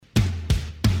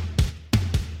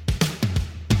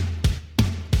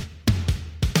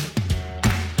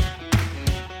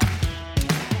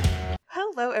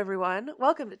Hello, everyone.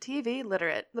 Welcome to TV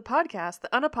Literate, the podcast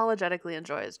that unapologetically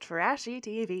enjoys trashy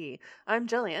TV. I'm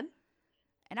Jillian.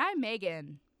 And I'm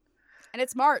Megan. And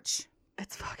it's March.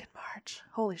 It's fucking March.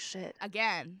 Holy shit.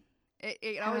 Again.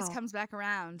 It always comes back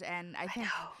around. And I think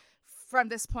from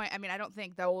this point, I mean, I don't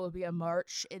think there will be a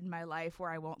March in my life where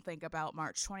I won't think about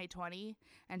March 2020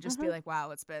 and just be like,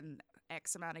 wow, it's been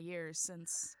X amount of years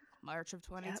since March of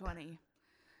 2020.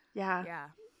 Yep.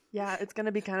 Yeah, it's going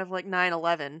to be kind of like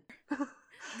 9/11.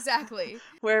 Exactly.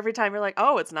 Where every time you're like,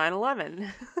 oh, it's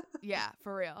 9/11. Yeah,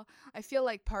 for real. I feel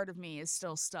like part of me is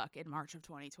still stuck in March of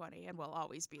 2020 and will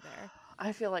always be there.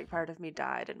 I feel like part of me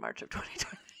died in March of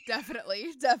 2020.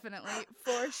 Definitely,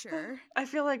 for sure. I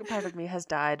feel like part of me has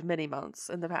died many months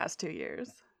in the past 2 years.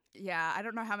 Yeah, I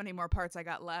don't know how many more parts I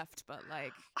got left, but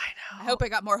like, I know. I hope I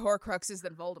got more Horcruxes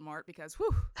than Voldemort because,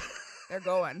 whew, they're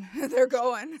going. They're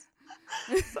going.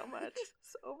 So much.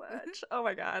 Oh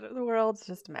my god. The world's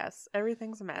just a mess.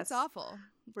 Everything's a mess. It's awful.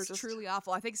 It's truly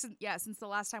awful. I think since the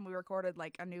last time we recorded,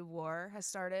 like, a new war has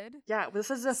started. Yeah, this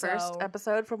is the first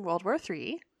episode from World War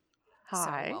III.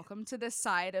 Hi. So welcome to this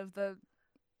side of the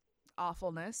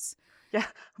awfulness. Yeah,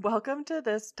 welcome to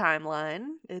this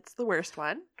timeline. It's the worst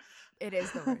one. It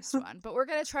is the worst one. But we're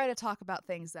going to try to talk about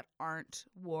things that aren't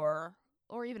war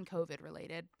or even COVID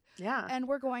related. Yeah. And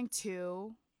we're going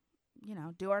to,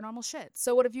 do our normal shit.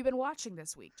 So what have you been watching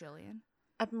this week, Jillian?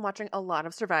 I've been watching a lot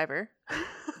of Survivor.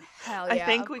 Hell yeah, I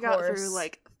think we got through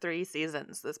like 3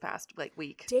 seasons this past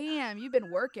week. Damn, you've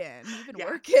been working.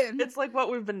 Working. It's like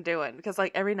what we've been doing because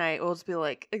like every night we'll just be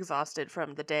like exhausted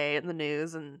from the day and the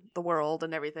news and the world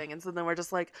and everything. And so then we're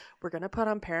just like, we're going to put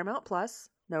on Paramount Plus,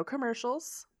 no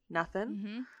commercials, nothing.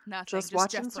 Mm-hmm. Nothing. Just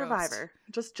watching Survivor.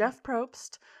 Just Jeff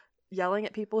Probst yelling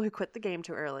at people who quit the game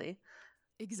too early.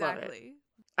 Exactly.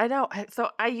 I know. So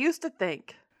I used to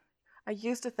think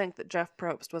that Jeff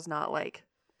Probst was not like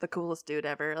the coolest dude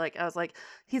ever. Like I was like,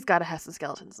 he's got to have some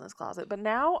skeletons in his closet. But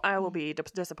now I will be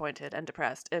disappointed and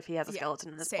depressed if he has a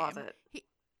skeleton in his closet.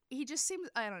 He just seems,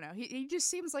 I don't know. He just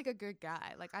seems like a good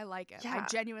guy. Like I like him. Yeah. I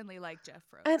genuinely like Jeff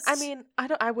Probst. And I mean,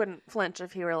 I wouldn't flinch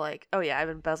if he were like, oh yeah, I've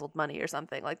embezzled money or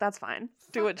something. Like that's fine.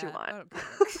 Do what you want.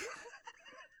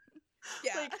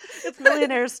 Yeah. Like, it's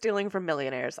millionaires stealing from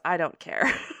millionaires. I don't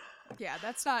care. Yeah,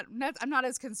 I'm not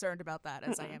as concerned about that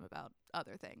as I am about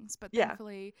other things. But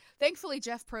thankfully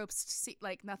Jeff Probst,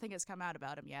 nothing has come out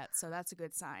about him yet, so that's a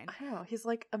good sign. I know. He's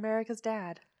like America's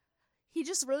dad. He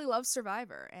just really loves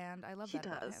Survivor, and I love that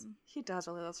about him. He does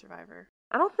really love Survivor.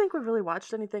 I don't think we've really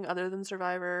watched anything other than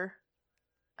Survivor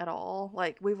at all.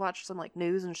 Like, we've watched some,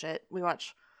 news and shit. We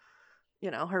watch,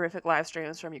 horrific live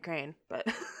streams from Ukraine, but...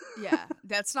 Yeah,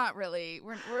 that's not really...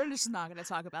 We're just not going to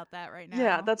talk about that right now.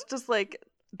 Yeah, that's just,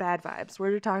 bad vibes.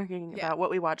 We're talking about what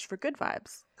we watch for good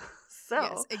vibes. So...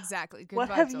 Yes, exactly. Good what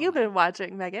vibes have you only. been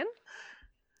watching, Megan?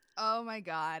 Oh my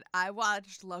god. I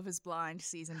watched Love is Blind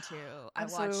season 2. I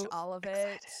watched all of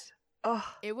it. Oh.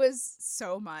 It was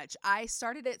so much. I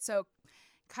started it, so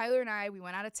Kyler and I, we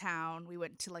went out of town. We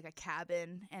went to a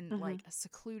cabin and a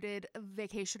secluded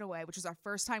vacation away, which was our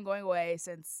first time going away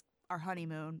since our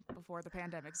honeymoon before the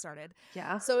pandemic started.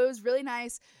 Yeah. So it was really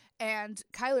nice. And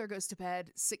Kyler goes to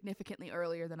bed significantly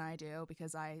earlier than I do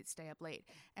because I stay up late.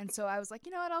 And so I was like,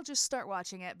 you know what, I'll just start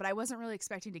watching it. But I wasn't really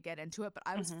expecting to get into it, but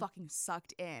I was fucking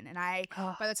sucked in. And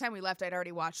by the time we left, I'd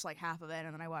already watched half of it,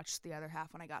 and then I watched the other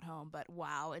half when I got home. But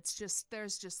wow,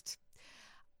 there's just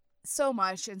so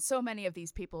much, and so many of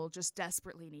these people just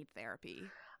desperately need therapy.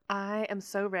 I am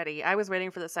so ready. I was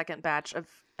waiting for the second batch of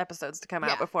episodes to come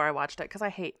out before I watched it because I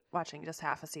hate watching just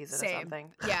half a season of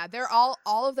something. Yeah, they're all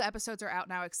of the episodes are out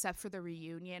now except for the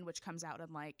reunion, which comes out in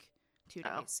 2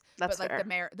 days. That's but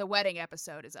fair. the wedding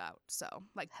episode is out, so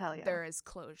hell yeah. There is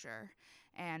closure,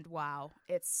 and wow,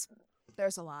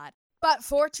 there's a lot. But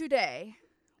for today,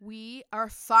 we are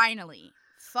finally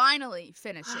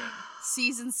finishing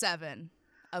season 7.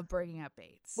 Of Bringing Up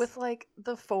Bates. With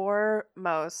the 4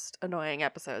 most annoying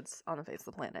episodes on the face of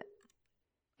the planet.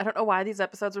 I don't know why these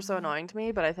episodes are so annoying to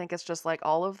me, but I think it's just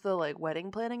all of the wedding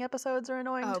planning episodes are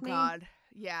annoying to me. Oh god.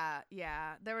 Yeah.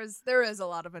 There is a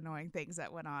lot of annoying things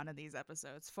that went on in these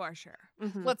episodes for sure.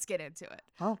 Let's get into it.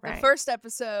 All right. The first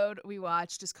episode we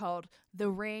watched is called The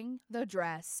Ring, the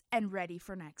Dress, and Ready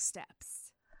for Next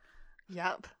Steps.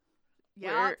 Yep.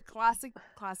 Classic.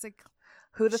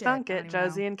 Who'da thunk it?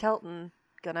 Josie and Kelton.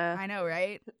 I know,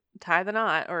 right? Tie the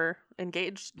knot or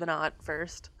engage the knot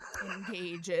first.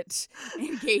 Engage it.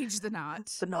 Engage the knot.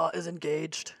 The knot is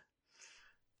engaged.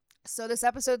 So this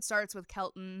episode starts with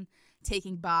Kelton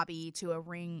taking Bobby to a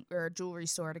ring or a jewelry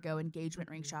store to go engagement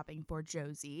ring shopping for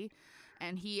Josie.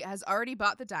 And he has already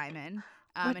bought the diamond.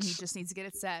 And he just needs to get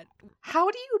it set.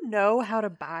 How do you know how to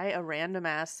buy a random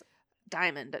ass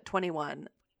diamond at 21?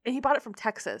 And he bought it from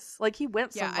Texas. Like, he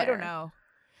went somewhere. I don't know.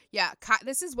 Yeah,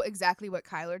 this is exactly what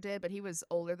Kyler did, but he was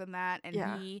older than that, and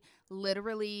he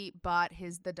literally bought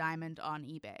the diamond on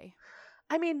eBay.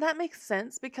 I mean, that makes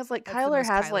sense because, like, That's the Kyler most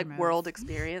has, Kyler like, move. world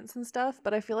experience and stuff,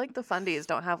 but I feel like the Fundies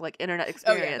don't have, like, internet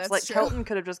experience. that's Like, true. Kelton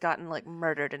could have just gotten, like,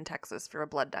 murdered in Texas for a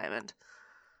blood diamond.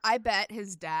 I bet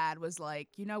his dad was like,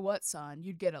 you know what, son,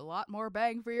 you'd get a lot more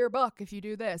bang for your buck if you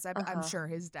do this. I'm sure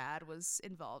his dad was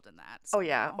involved in that. Oh,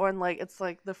 yeah. Or, like, it's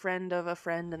like the friend of a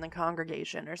friend in the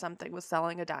congregation or something was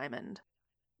selling a diamond.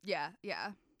 Yeah.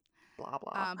 Blah,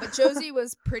 blah. But Josie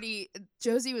was pretty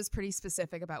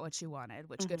specific about what she wanted,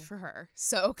 which good for her.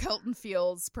 So Kelton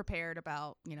feels prepared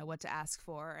about, what to ask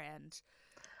for, and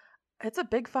it's a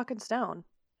big fucking stone.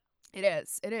 It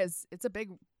is. It's a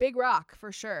big rock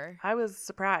for sure. I was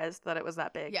surprised that it was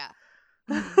that big. Yeah.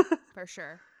 For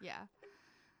sure. Yeah.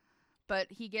 But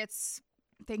he gets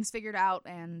things figured out,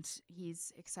 and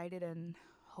he's excited and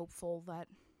hopeful that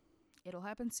it'll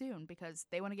happen soon because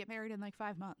they want to get married in like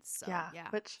 5 months. So, yeah,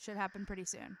 which should happen pretty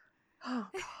soon. Oh,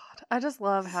 God. I just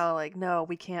love how, like, no,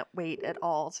 we can't wait at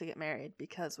all to get married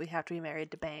because we have to be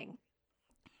married to bang.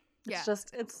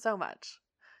 It's so much.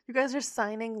 You guys are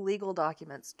signing legal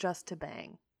documents just to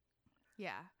bang.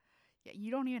 Yeah.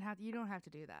 You don't have to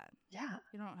do that. Yeah.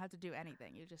 You don't have to do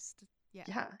anything. You just,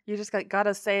 Yeah. You just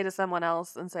gotta say to someone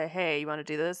else and say, hey, you want to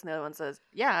do this? And the other one says,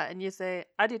 yeah. And you say,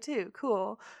 I do too.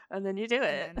 Cool. And then you do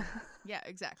it. Yeah,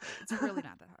 exactly. It's really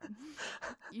not that hard.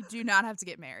 You do not have to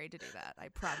get married to do that. I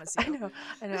promise you.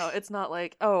 I know. It's not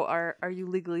like, oh, are you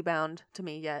legally bound to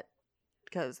me yet?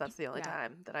 Because that's the only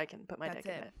time that I can put my dick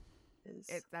in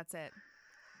it. That's it.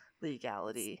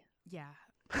 Legality. Yeah.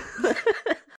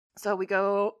 So we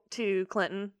go to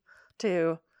Clinton,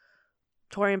 to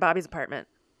Tori and Bobby's apartment,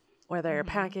 where they're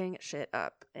packing shit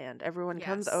up, and everyone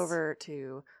comes over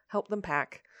to help them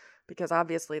pack, because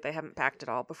obviously they haven't packed it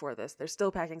all before this. They're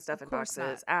still packing stuff in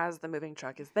boxes as the moving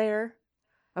truck is there.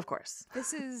 Of course.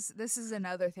 This is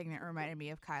another thing that reminded me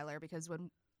of Kyler, because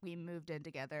when we moved in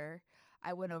together,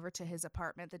 I went over to his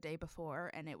apartment the day before,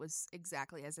 and it was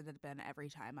exactly as it had been every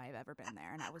time I've ever been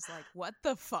there. And I was like, what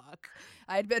the fuck?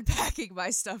 I'd been packing my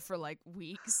stuff for like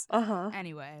weeks.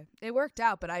 Anyway, it worked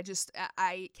out, but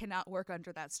I cannot work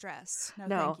under that stress.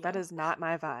 No, that is not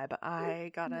my vibe.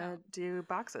 I gotta do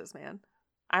boxes, man.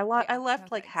 I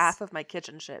left like half of my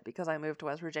kitchen shit because I moved to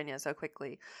West Virginia so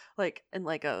quickly, like in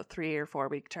like a 3 or 4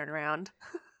 week turnaround.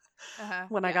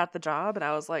 When I got the job, and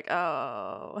I was like,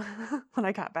 oh, when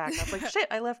I got back, I was like, shit,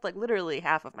 I left like literally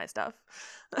half of my stuff.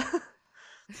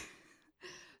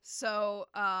 So,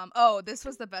 this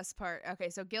was the best part.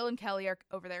 Okay, so Gil and Kelly are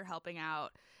over there helping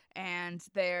out, and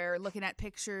they're looking at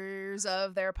pictures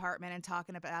of their apartment and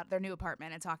talking about their new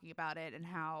apartment and talking about it and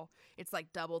how it's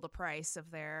like double the price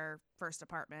of their first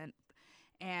apartment.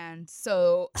 And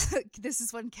so this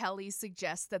is when Kelly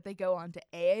suggests that they go on to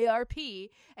AARP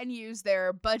and use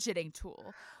their budgeting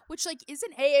tool, which like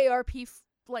isn't AARP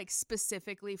like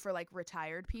specifically for like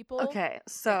retired people? Okay,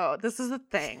 so this is the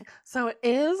thing. So it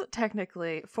is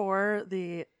technically for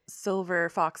the silver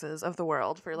foxes of the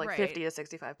world for like 50 to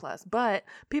 65 plus, but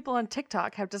people on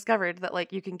TikTok have discovered that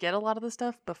like you can get a lot of the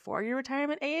stuff before your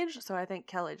retirement age. So I think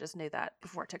Kelly just knew that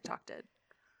before TikTok did.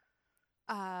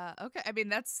 Okay. I mean,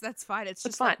 that's fine. It's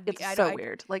just fine. Like, it's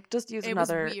weird. Like, just use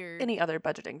any other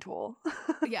budgeting tool.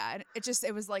 Yeah, and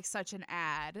it was like such an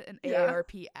ad, an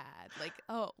AARP ad. Like,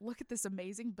 oh, look at this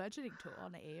amazing budgeting tool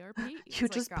on AARP. You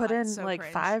just put in so like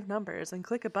cringe. 5 numbers and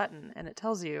click a button, and it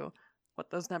tells you what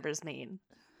those numbers mean.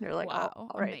 You're like, wow, oh,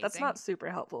 all right, amazing. That's not super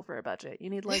helpful for a budget. You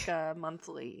need like a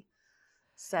monthly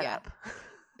setup. Yeah.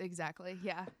 Exactly.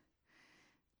 Yeah.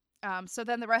 So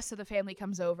then the rest of the family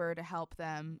comes over to help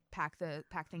them pack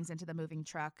things into the moving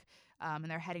truck, and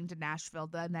they're heading to Nashville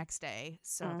the next day.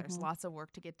 So there's lots of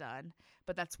work to get done.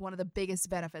 But that's one of the biggest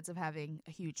benefits of having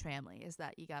a huge family is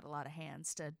that you got a lot of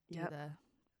hands to do the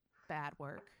bad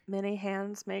work. Many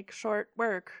hands make short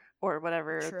work, or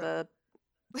whatever the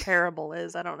parable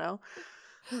is. I don't know.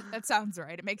 That sounds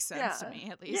right. It makes sense to me,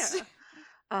 at least.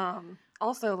 Yeah.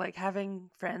 Also, like having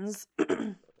friends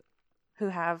who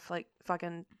have like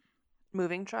fucking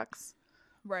moving trucks.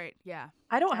 Right, yeah.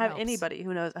 I don't have anybody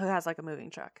who has like a moving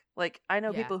truck. Like I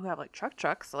know people who have like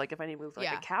trucks, so like if I need to move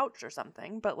like a couch or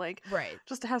something, but like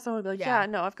just to have someone be like, yeah,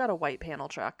 no, I've got a white panel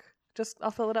truck. Just I'll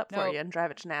fill it up for you and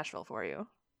drive it to Nashville for you.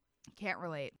 Can't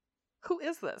relate. Who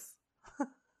is this?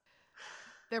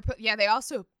 They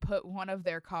also put one of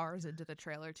their cars into the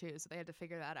trailer too, so they had to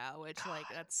figure that out, which like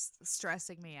that's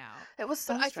stressing me out. It was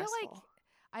so stressful. I feel like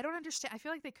I don't understand. I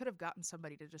feel like they could have gotten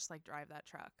somebody to just like drive that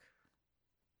truck.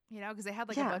 You know, because they had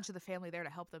like Yeah. a bunch of the family there to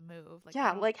help them move. Like, Yeah,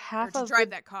 I don't- like or half to of drive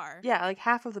the that car. yeah, like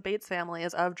half of the Bates family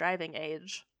is of driving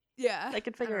age. Yeah. They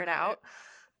could I don't figure it know. out.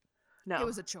 No. It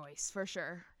was a choice for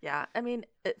sure. Yeah, I mean,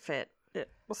 it fit. It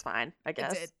was fine, I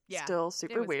guess. did, yeah. Still It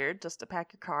super was weird just to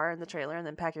pack your car in the trailer and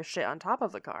then pack your shit on top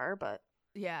of the car, but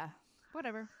Yeah.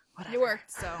 Whatever. whatever. It worked,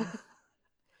 so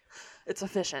It's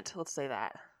efficient, let's say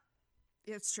that.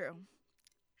 it's true.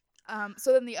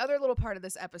 So then the other little part of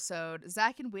this episode,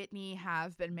 Zach and Whitney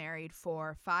have been married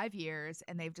for 5 years,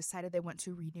 and they've decided they want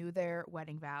to renew their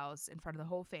wedding vows in front of the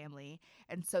whole family.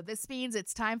 And so this means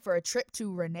it's time for a trip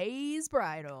to Renee's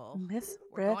bridal. Miss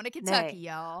We're going to Kentucky,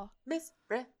 y'all. Miss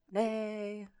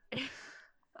Renee.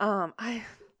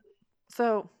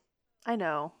 I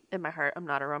know in my heart I'm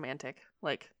not a romantic.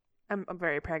 Like, I'm a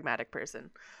very pragmatic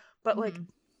person. But like, Mhm.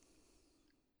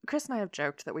 Chris and I have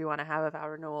joked that we want to have a vow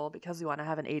renewal because we want to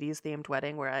have an 80s themed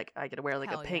wedding where like I get to wear like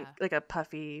Hell a pink, yeah. like a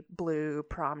puffy blue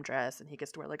prom dress, and he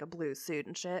gets to wear like a blue suit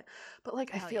and shit. But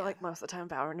like, I Hell feel yeah. like most of the time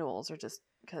vow renewals are just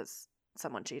because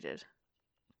someone cheated.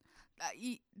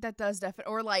 That does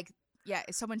definitely, or like, yeah,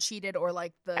 if someone cheated, or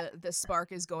like the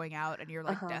spark is going out, and you're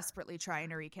like Uh-huh. desperately trying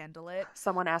to rekindle it.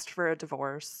 Someone asked for a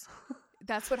divorce.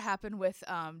 That's what happened with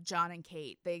John and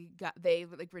Kate. They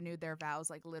like renewed their vows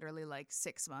like literally like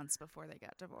 6 months before they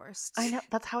got divorced. I know,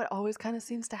 that's how it always kind of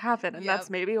seems to happen, and Yep. that's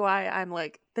maybe why I'm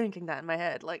like thinking that in my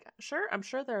head. Like, I'm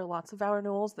sure there are lots of vow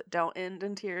renewals that don't end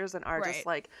in tears and are Right. just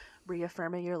like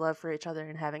reaffirming your love for each other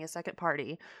and having a second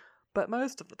party, but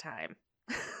most of the time,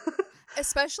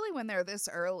 Especially when they're this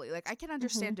early. Like I can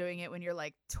understand doing it when you're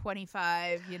like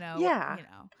 25, Yeah.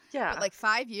 yeah, But like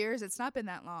 5 years, it's not been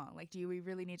that long. Like, do we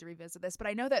really need to revisit this? But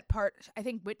I know I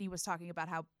think Whitney was talking about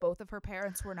how both of her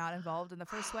parents were not involved in the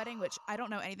first wedding, which I don't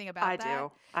know anything about I that.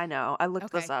 do. I know. I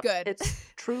looked this Okay, up. good. It's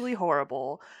truly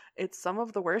horrible. It's some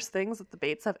of the worst things that the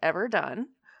Bates have ever done,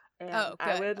 and Oh,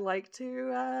 I good. would like to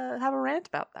have a rant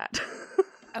about that.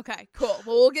 Okay, cool.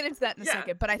 Well, we'll get into that in a Yeah,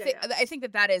 second. But yeah. I think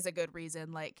that is a good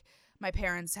reason. Like, my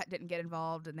parents didn't get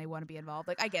involved, and they want to be involved.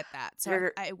 Like, I get that. So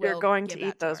I will. You're going give to that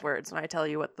eat those her. words when I tell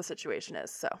you what the situation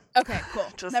is. So Okay, cool.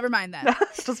 Just- Never mind that.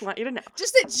 just want you to know.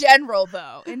 Just in general,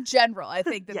 though. In general, I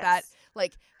think that Yes.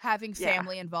 like having Yeah.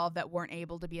 family involved that weren't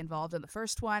able to be involved in the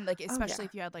first one, like especially yeah.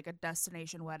 if you had like a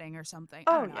destination wedding or something.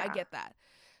 Oh, I don't know. I yeah. get that.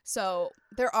 So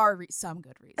there are some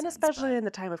good reasons. And especially but- in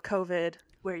the time of COVID,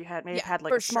 where you had Yeah, had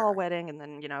like for a small sure. wedding, and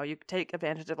then you take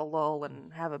advantage of a lull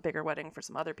and have a bigger wedding for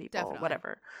some other people, Definitely.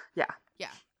 whatever. Yeah,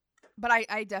 But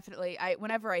I definitely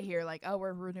whenever I hear like, oh,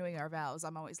 we're renewing our vows,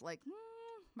 I'm always like,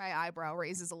 my eyebrow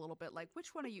raises a little bit. Like,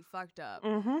 which one of you fucked up?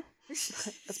 mm-hmm.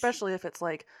 Especially if it's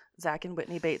like Zach and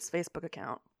Whitney Bates' Facebook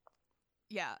account,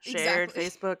 Yeah, shared exactly.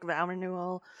 Facebook vow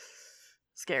renewal.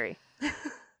 Scary.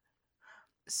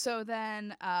 So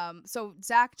then, so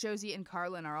Zach, Josie, and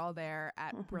Carlin are all there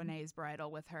at Mhm. Renee's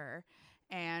bridal with her.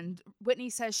 And Whitney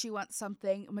says she wants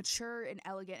something mature and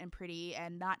elegant and pretty,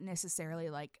 and not necessarily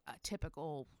like a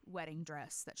typical wedding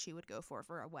dress that she would go for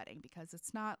a wedding, because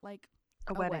it's not like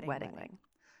A wedding. wedding.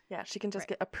 Yeah, she can just Right.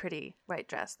 get a pretty white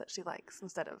dress that she likes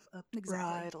instead of a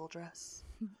Exactly. bridal dress.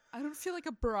 I don't feel like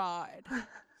a bride.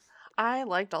 I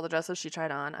liked all the dresses she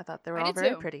tried on. I thought they were I all did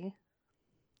very too. pretty.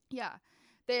 Yeah.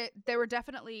 They were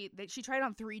definitely she tried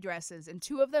on 3 dresses, and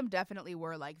 2 of them definitely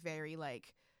were like very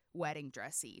like wedding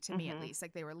dressy to me, at Mhm. least.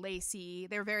 Like, they were lacy,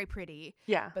 they were very pretty,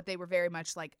 Yeah. but they were very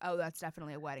much like, oh, that's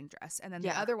definitely a wedding dress. And then the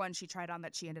Yeah. other one she tried on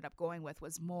that she ended up going with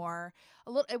was more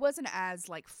it wasn't as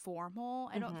like formal.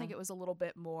 I don't think it was a little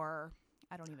bit more,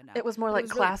 I don't even know. It was more But like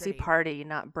was really classy pretty. party,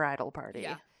 not bridal party.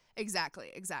 Yeah.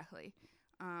 Exactly.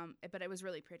 But it was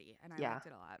really pretty, and I Yeah. liked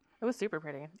it a lot. It was super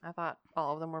pretty. I thought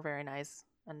all of them were very nice.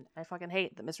 And I fucking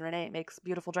hate that Miss Renee makes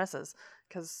beautiful dresses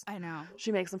because I know.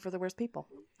 she makes them for the worst people.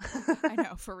 I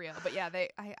know, for real. But yeah,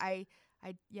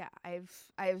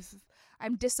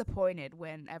 I'm disappointed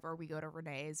whenever we go to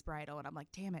Renee's bridal, and I'm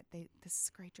like, damn it, this is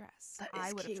a great dress. That I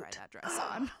is would have tried cute. that dress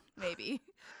on, maybe.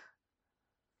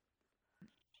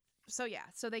 So yeah,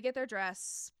 so they get their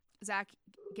dress. Zach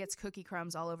gets cookie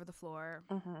crumbs all over the floor.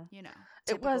 Mm-hmm. You know,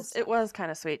 It typical was stuff.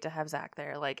 kind of sweet to have Zach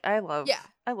there. Like I love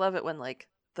it when like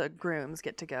the grooms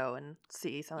get to go and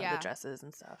see some of Yeah. the dresses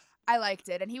and stuff. I liked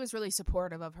it, and he was really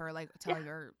supportive of her, like telling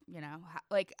her,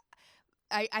 like.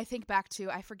 I think back to,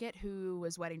 I forget who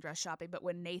was wedding dress shopping, but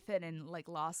when Nathan and like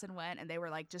Lawson went and they were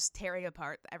like just tearing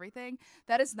apart everything,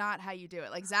 that is not how you do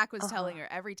it. Like Zach was telling her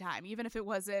every time, even if it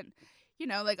wasn't,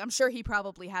 like I'm sure he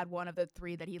probably had one of the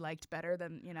 3 that he liked better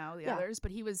than, the Yeah. others,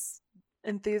 but he was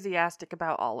Enthusiastic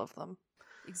about all of them.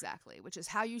 exactly, which is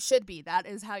how you should be. That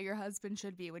is how your husband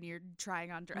should be when you're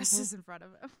trying on dresses in front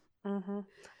of him. Mm-hmm.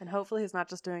 And hopefully he's not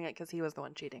just doing it because he was the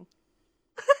one cheating.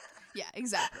 Yeah,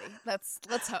 exactly. Let's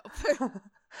hope.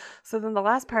 So then the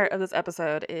last part of this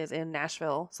episode is in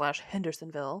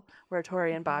Nashville/Hendersonville, where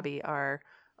Tori and Mhm. Bobby are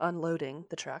unloading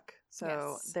the truck.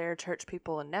 So Yes. their church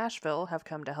people in Nashville have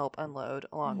come to help unload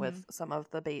along with Mhm. some of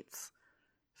the Bates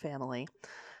family.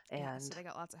 Yeah, so And they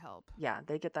got lots of help. yeah,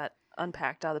 they get that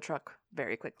unpacked out of the truck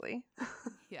very quickly.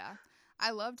 Yeah. I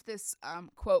loved this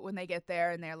quote when they get there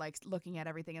and they're like looking at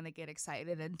everything and they get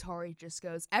excited and Tori just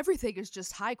goes, "Everything is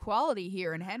just high quality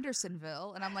here in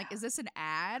Hendersonville." And I'm like, is this an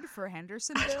ad for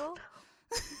Hendersonville?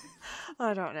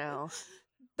 I don't know.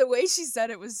 The way she said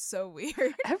it was so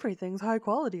weird. Everything's high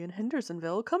quality in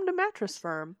Hendersonville. Come to Mattress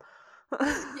Firm.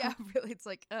 Yeah, really. It's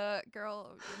like,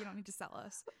 girl, you don't need to sell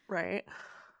us. Right.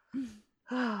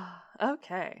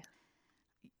 Okay.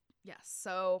 Yes.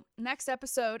 So next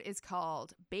episode is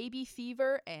called Baby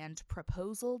Fever and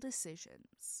Proposal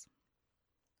Decisions.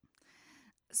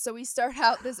 So we start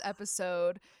out this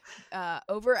episode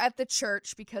over at the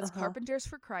church because Carpenters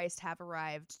for Christ have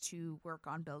arrived to work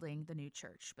on building the new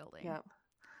church building. Yep.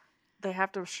 They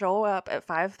have to show up at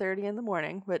 5:30 in the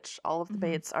morning, which all of the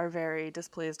Bates are very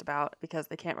displeased about because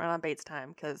they can't run on Bates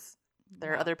time because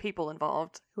there are other people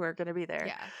involved who are going to be there.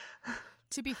 Yeah.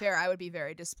 To be fair, I would be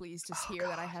very displeased to hear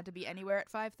that I had to be anywhere at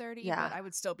 5:30, but I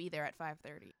would still be there at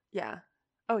 5:30. Yeah.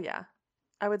 Oh yeah.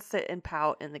 I would sit and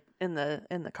pout in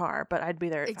the car, but I'd be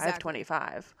there at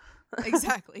 5:25.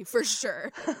 Exactly, for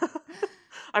sure.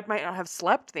 I might not have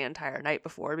slept the entire night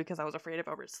before because I was afraid of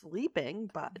oversleeping,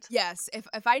 but yes,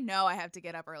 if I know I have to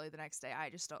get up early the next day, I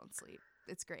just don't sleep.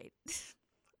 It's great.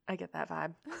 I get that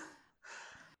vibe.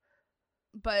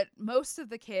 But most of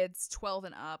the kids 12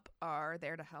 and up are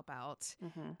there to help out.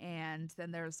 And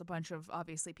then there's a bunch of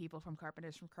obviously people from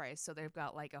Carpenters from Christ, so they've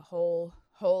got like a whole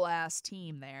ass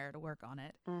team there to work on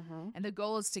it. And the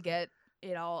goal is to get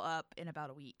it all up in about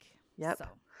a week. Yep. So.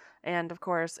 And of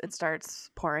course it starts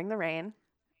pouring the rain.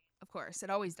 Of course, it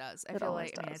always does. I feel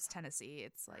like, I mean, it's Tennessee.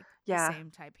 It's like the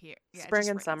same type here. Yeah, spring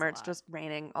and summer, it's just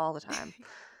raining all the time.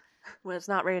 When it's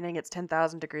not raining, it's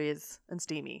 10,000 degrees and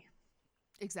steamy.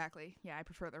 Exactly. Yeah, I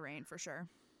prefer the rain for sure.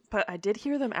 But I did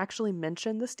hear them actually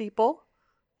mention the steeple,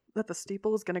 that the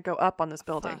steeple is going to go up on this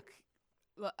building.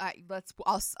 Fuck.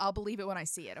 I'll believe it when I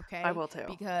see it, okay? I will too.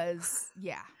 Because,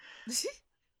 yeah. It's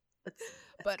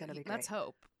but going to be great. Let's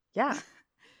hope. Yeah.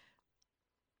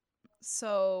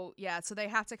 So they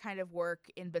have to kind of work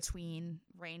in between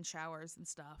rain showers and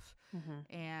stuff.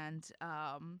 And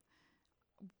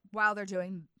while they're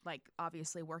doing, like,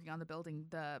 obviously working on the building,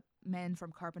 the men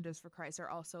from Carpenters for Christ are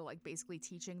also, like, basically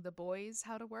teaching the boys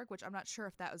how to work, which I'm not sure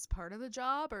if that was part of the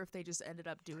job or if they just ended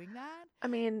up doing that. I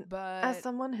mean, but as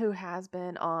someone who has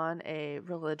been on a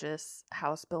religious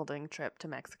house building trip to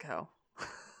Mexico,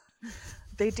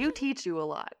 they do teach you a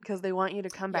lot because they want you to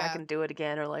come back and do it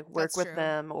again or, like, work with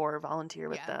them or volunteer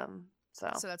with them.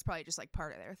 So that's probably just, like,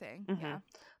 part of their thing. Yeah.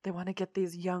 They want to get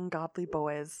these young, godly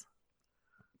boys.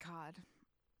 God.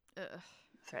 Ugh.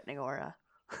 Threatening aura.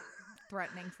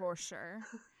 Threatening for sure.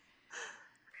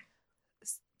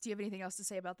 Do you have anything else to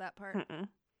say about that part?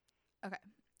 Okay.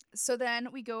 So then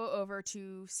we go over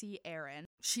to see Erin.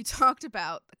 She talked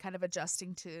about kind of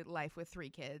adjusting to life with 3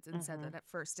 kids and said that at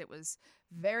first it was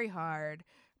very hard,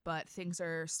 but things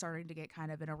are starting to get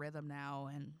kind of in a rhythm now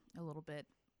and a little bit,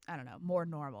 I don't know, more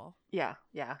normal. Yeah.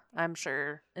 I'm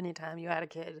sure anytime you had a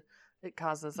kid, it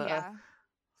causes a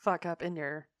fuck up in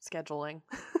your scheduling.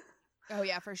 Oh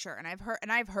yeah, for sure. And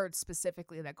I've heard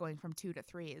specifically that going from 2 to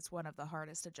 3 is one of the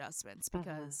hardest adjustments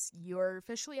because you're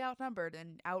officially outnumbered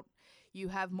and you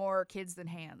have more kids than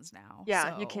hands now.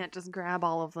 Yeah, you can't just grab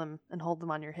all of them and hold them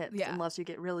on your hips unless you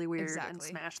get really weird and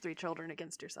smash 3 children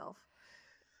against yourself.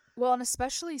 Well, and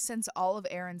especially since all of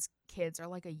Erin's kids are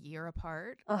like a year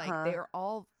apart, like they are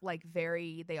all like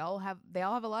they all have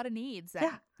a lot of needs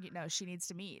that she needs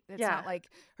to meet. It's not like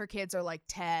her kids are like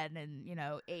 10 and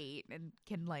 8 and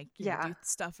can like do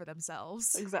stuff for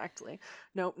themselves. Exactly.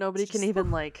 Nobody can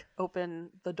even like open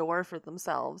the door for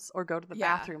themselves or go to the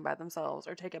bathroom by themselves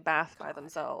or take a bath by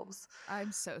themselves.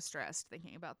 I'm so stressed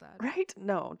thinking about that. Right?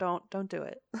 No, don't do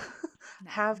it.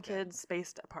 Have kids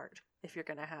spaced apart if you're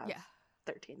gonna have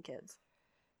 13 kids.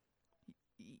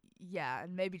 Yeah,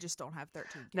 and maybe just don't have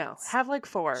 13 kids. No, have like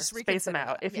 4. Just space them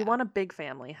out. If you want a big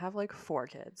family, have like 4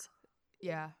 kids.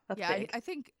 Yeah. That's big. I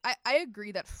think I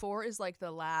agree that 4 is like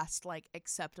the last like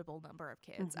acceptable number of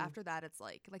kids. After that it's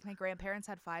like my grandparents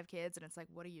had 5 kids and it's like,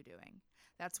 what are you doing?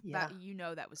 That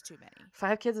that was too many.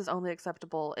 5 kids is only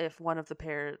acceptable if one of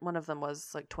them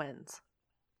was like twins.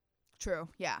 True.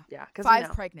 Yeah. Yeah.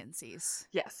 5 pregnancies.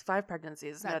 Yes, 5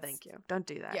 pregnancies. No, thank you. Don't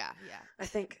do that. Yeah. I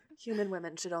think human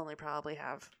women should only probably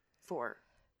have 4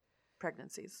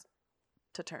 pregnancies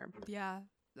to term. Yeah.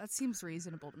 That seems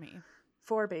reasonable to me.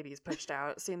 4 babies pushed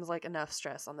out seems like enough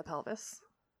stress on the pelvis.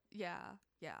 Yeah.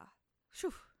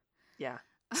 Phew. Yeah.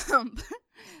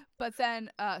 But then,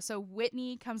 so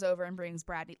Whitney comes over and brings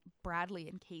Bradley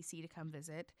and Casey to come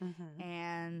visit, Mm-hmm.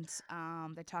 and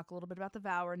they talk a little bit about the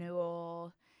vow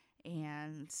renewal,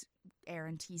 and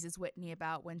Aaron teases Whitney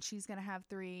about when she's gonna have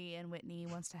 3, and Whitney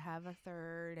wants to have a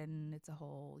 3rd, and it's a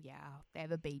whole they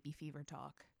have a baby fever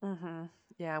talk. Mm-hmm.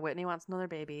 Yeah, Whitney wants another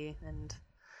baby, and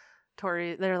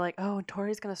Tori, they're like, oh,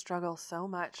 Tori's gonna struggle so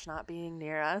much not being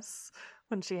near us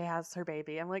when she has her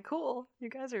baby. I'm like, cool, you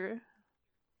guys are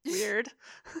weird.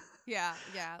 Yeah,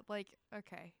 like,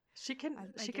 okay. She can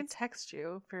Like, can text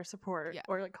you for support Yeah.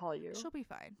 or like call you. She'll be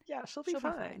fine. Yeah, she'll be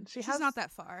fine. She's not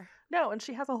that far. No, and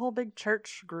she has a whole big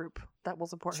church group that will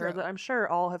support her True. that I'm sure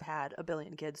all have had a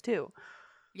billion kids too.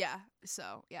 Yeah.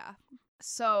 So, yeah.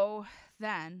 So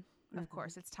then, of Mhm.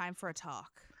 course, it's time for a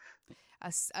talk. What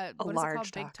is large it called?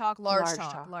 talk. Big talk?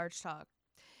 Large talk.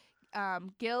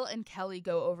 Gil and Kelly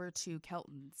go over to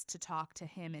Kelton's to talk to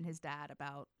him and his dad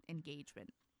about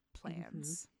engagement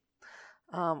plans.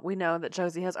 We know that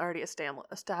Josie has already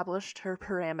established her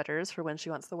parameters for when she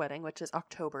wants the wedding, which is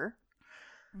October.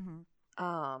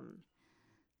 Mm-hmm.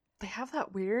 They have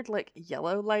that weird like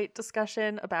yellow light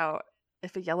discussion about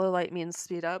if a yellow light means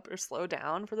speed up or slow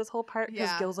down for this whole part. Because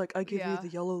Yeah. Gil's like, I give you Yeah. the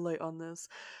yellow light on this,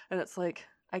 and it's like,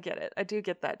 I get it. I do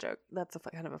get that joke. That's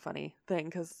kind of a funny thing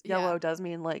because yellow Yeah. does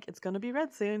mean like it's gonna be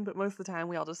red soon, but most of the time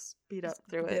we all just speed up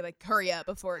through They it. like hurry up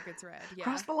before it gets red. Yeah.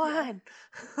 Cross the Yeah. line.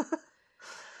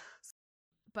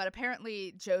 But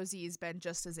apparently Josie's been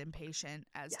just as impatient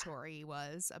as Yeah. Tori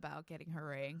was about getting her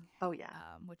ring. Oh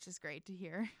yeah, Which is great to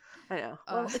hear. I know.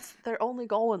 Well, it's their only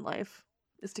goal in life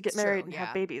is to get It's married true, and yeah.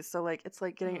 have babies. So like it's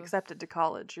like getting Ugh. accepted to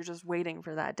college. You're just waiting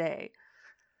for that day.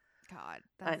 God,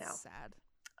 I that's know.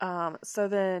 sad. So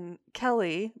then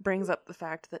Kelly brings up the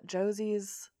fact that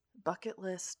Josie's bucket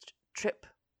list trip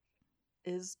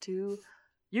is to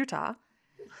Utah.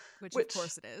 Which Which, of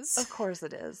course it is. Of course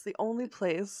it is. The only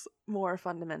place more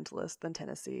fundamentalist than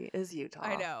Tennessee is Utah.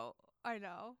 I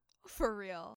know. For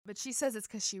real. But she says it's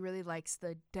because she really likes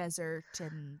the desert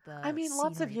and the I mean,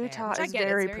 lots of scenery there, Utah which I is get,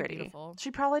 very it's pretty. beautiful.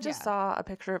 She probably just Yeah. saw a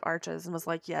picture of Arches and was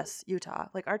like, yes, Utah.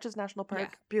 Like Arches National Park,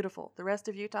 Yeah. beautiful. The rest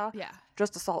of Utah, Yeah.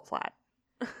 just a salt flat.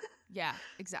 Yeah,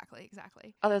 exactly.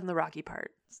 Other than the rocky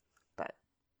part. But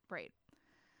Right.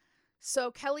 So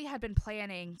Kelly had been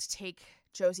planning to take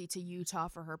Josie to Utah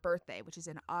for her birthday, which is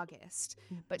in August.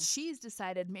 But she's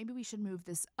decided maybe we should move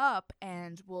this up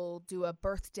and we'll do a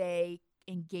birthday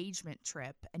engagement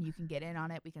trip and you can get in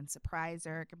on it. We can surprise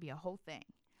her. It could be a whole thing.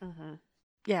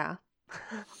 Yeah.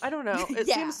 I don't know. It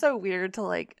Yeah. seems so weird to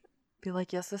like be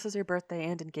like, yes, this is your birthday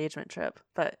and engagement trip,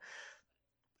 but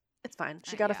it's fine.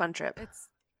 She got a Yeah. fun trip.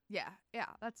 Yeah,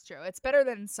 that's true. It's better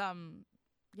than some,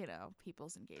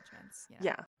 people's engagements.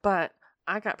 Yeah, but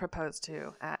I got proposed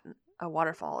to at a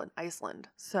waterfall in Iceland,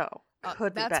 so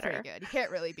could be that's better. pretty good. You can't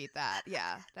really beat that.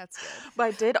 Yeah, that's good.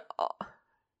 But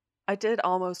I did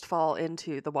almost fall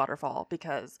into the waterfall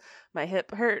because my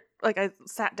hip hurt. Like I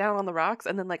sat down on the rocks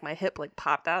and then like my hip like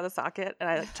popped out of the socket and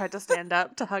I like, tried to stand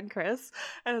up to hug Chris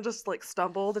and I just like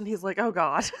stumbled and he's like, "Oh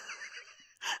God."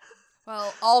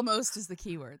 Well, almost is the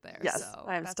key word there. Yes, so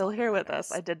I'm that's still all that here with us.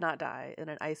 matters. I did not die in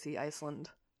an icy Iceland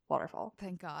waterfall.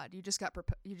 Thank God. You just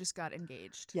got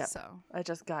engaged. Yep. So I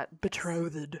just got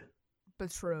betrothed.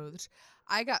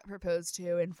 I got proposed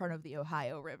to in front of the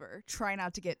Ohio River. Try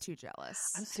not to get too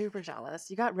jealous. I'm super jealous.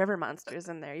 You got river monsters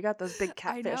in there. You got those big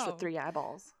catfish know. with 3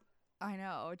 eyeballs. I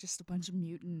know, just a bunch of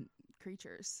mutant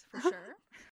creatures for sure.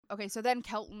 Okay, so then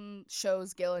Kelton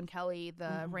shows Gil and Kelly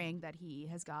the ring that he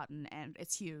has gotten, and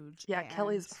it's huge. Yeah, and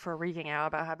Kelly's freaking out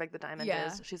about how big the diamond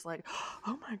is. She's like,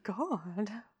 "Oh my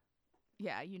God."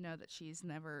 Yeah, you know that she's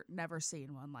never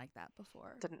seen one like that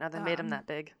before. Didn't know they made him that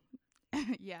big.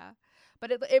 Yeah,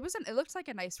 but it looked like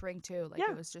a nice ring too. Like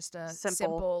Yeah. it was just a Simple.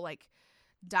 simple like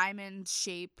diamond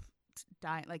shape.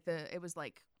 It was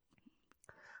like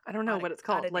I don't know what it's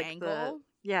called. at an Like angle.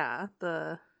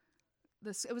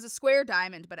 It was a square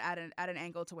diamond, but at an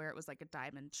angle to where it was like a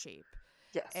diamond shape,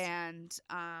 yes. and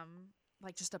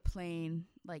like just a plain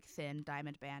like thin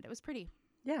diamond band. It was pretty.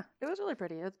 Yeah, it was really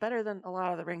pretty. It's better than a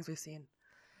lot of the rings we've seen.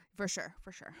 For sure.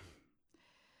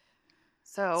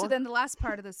 So So then the last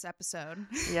part of this episode,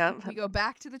 yep, we go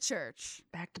back to the church,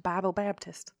 back to Bible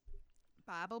Baptist.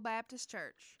 Bible Baptist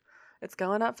Church. It's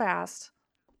going up fast,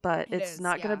 but It it's is,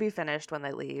 not going yeah. to be finished when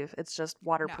they leave. It's just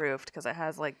waterproofed because it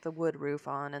has like the wood roof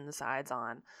on and the sides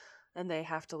on. and they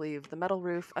have to leave the metal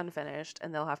roof unfinished,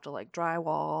 and they'll have to like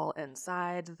drywall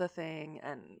inside the thing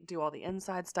and do all the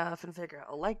inside stuff and figure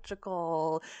out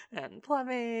electrical and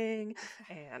plumbing.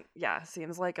 And yeah,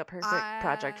 seems like a perfect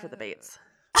project for the Bates.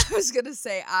 I was gonna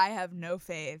say, I have no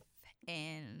faith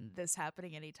in this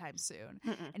happening anytime soon.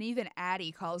 Mm-mm. And even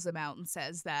Addie calls them out and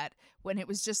says that when it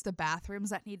was just the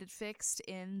bathrooms that needed fixed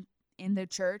in the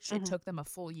church, it took them a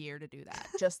full year to do that.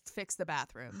 Just fix the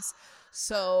bathrooms.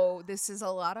 So this is a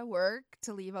lot of work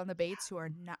to leave on the Bates, who are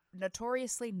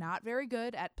notoriously not very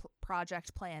good at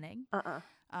project planning.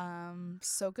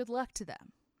 So good luck to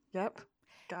them. Yep.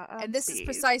 And this is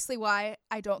precisely why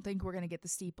I don't think we're going to get the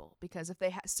steeple, because if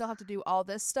they still have to do all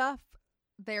this stuff,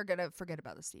 they're going to forget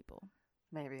about the steeple.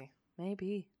 Maybe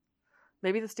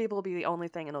the steeple will be the only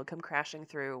thing and it'll come crashing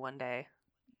through one day.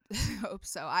 I hope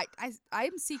so.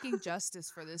 I'm seeking justice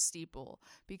for this steeple,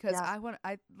 because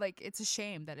it's a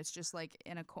shame that it's just like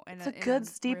in a good room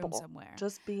steeple somewhere.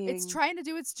 Just being, it's trying to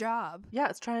do its job. Yeah,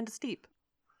 it's trying to steep.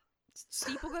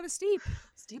 Steeple got a steep.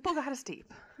 Steeple got a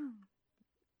steep.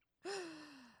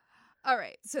 All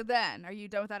right. So then, are you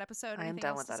done with that episode? I am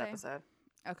done with that episode.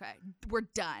 Okay, we're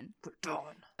done. We're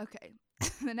done. Okay,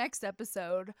 the next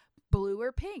episode, blue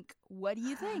or pink? What do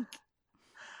you think?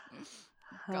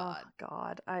 God. Oh,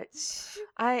 God.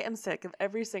 I am sick of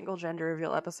every single gender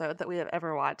reveal episode that we have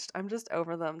ever watched. I'm just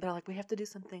over them. They're like, we have to do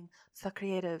something so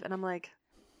creative. And I'm like,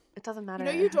 it doesn't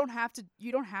matter. You don't have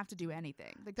to do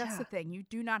anything. Like, that's the thing. You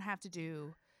do not have to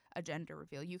do a gender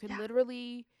reveal. You can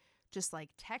literally just like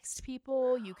text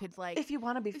people. You could like, if you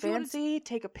want to be fancy,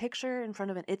 take a picture in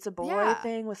front of an It's a Boy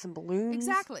thing with some balloons.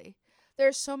 Exactly.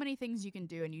 There's so many things you can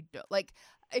do, and you don't like.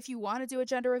 If you want to do a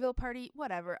gender reveal party,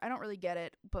 whatever. I don't really get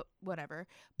it, but whatever.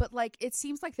 But like, it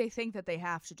seems like they think that they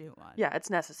have to do one. Yeah, it's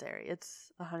necessary.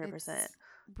 It's 100%.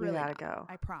 We gotta go.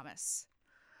 I promise.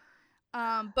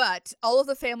 But all of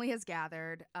the family has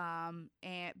gathered,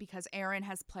 and because Aaron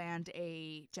has planned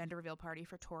a gender reveal party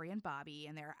for Tori and Bobby,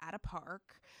 and they're at a park.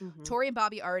 Mm-hmm. Tori and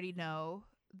Bobby already know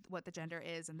what the gender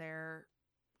is, and they're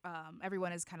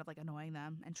everyone is kind of like annoying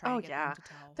them and trying to get them to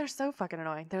tell. They're so fucking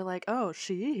annoying. They're like, oh,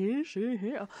 she, he, she,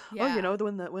 he. Yeah.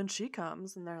 Oh, when she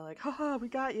comes, and they're like, haha, we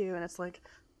got you, and it's like,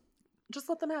 just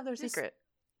let them have their secret.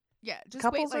 Yeah, just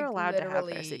couples wait, like, are allowed to have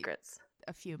their secrets.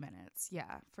 A few minutes,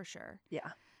 yeah, for sure.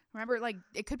 Yeah. Remember, like,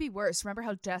 it could be worse. Remember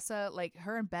how Jessa, like,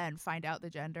 her and Ben find out the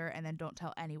gender and then don't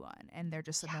tell anyone, and they're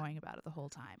just annoying about it the whole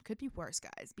time. Could be worse,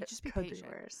 guys. Just be patient. Could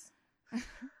be worse.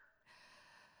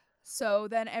 So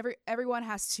then everyone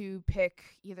has to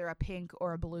pick either a pink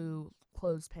or a blue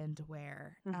clothespin to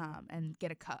wear, and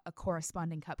get a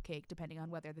corresponding cupcake depending on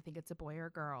whether they think it's a boy or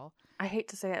a girl. I hate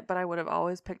to say it, but I would have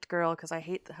always picked girl because I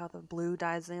hate how the blue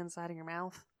dyes the inside of your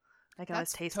mouth. I can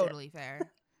always taste it. That's totally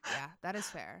fair. Yeah, that is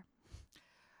fair.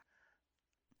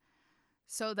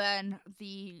 So then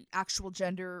the actual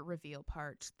gender reveal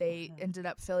part, they ended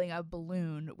up filling a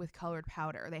balloon with colored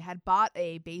powder. They had bought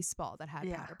a baseball that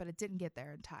had powder, but it didn't get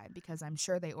there in time because I'm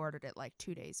sure they ordered it like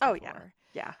 2 days before. Oh,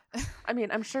 yeah. I mean,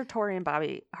 I'm sure Tori and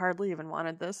Bobby hardly even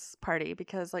wanted this party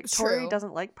because, like, Tori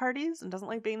doesn't like parties and doesn't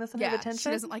like being the center of attention.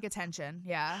 She doesn't like attention.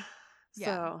 Yeah.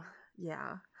 So,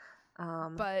 yeah.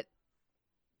 But,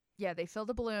 yeah, they filled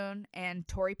a balloon and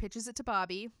Tori pitches it to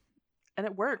Bobby. And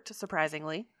it worked,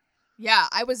 surprisingly. Yeah,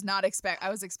 I was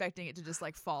expecting it to just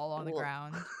like fall on the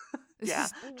ground. Yeah,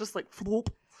 just like floop.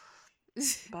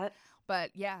 But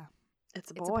yeah,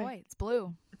 it's a boy. It's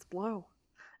blue. It's blue,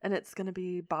 and it's gonna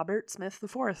be Bobbert Smith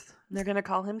IV. And they're gonna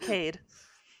call him Cade.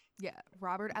 Yeah,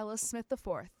 Robert Ellis Smith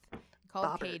IV.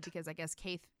 Call him Cade because I guess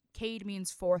Cade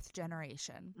means fourth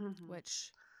generation,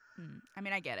 which. I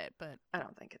mean, I get it, but I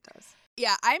don't think it does.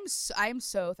 Yeah, I'm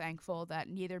so thankful that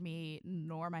neither me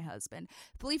nor my husband,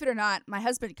 believe it or not, my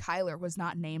husband Kyler was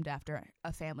not named after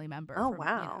a family member. Oh,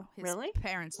 wow. His really?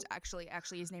 Parents actually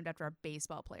he's named after a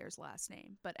baseball player's last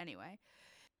name. But anyway.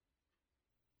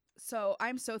 So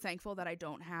I'm so thankful that I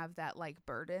don't have that like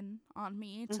burden on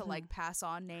me to like pass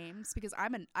on names because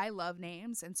I love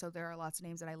names, and so there are lots of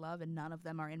names that I love and none of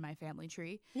them are in my family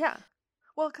tree. Yeah.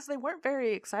 Well, because they weren't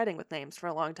very exciting with names for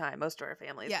a long time, most of our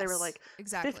families. Yes, they were like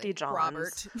 50 Johns,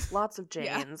 Robert. Lots of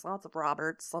Janes, lots of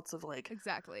Roberts, lots of like,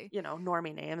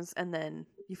 normie names. And then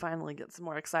you finally get some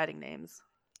more exciting names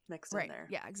mixed in there.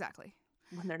 Yeah, exactly.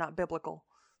 When they're not biblical.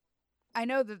 I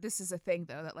know that this is a thing,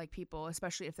 though, that like people,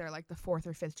 especially if they're like the fourth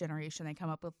or fifth generation, they come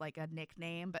up with like a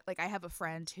nickname. But like I have a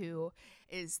friend who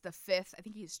is the fifth. I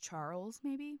think he's Charles,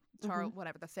 maybe. Charles,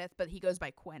 whatever, the fifth. But he goes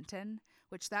by Quentin,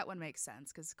 which that one makes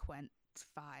sense because Quent.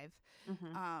 5.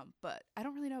 But I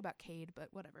don't really know about Cade, but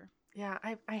whatever. Yeah,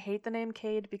 I hate the name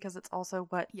Cade because it's also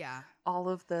what all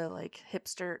of the like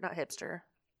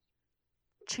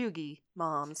Chugi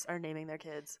moms are naming their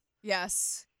kids.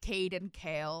 Yes, Cade and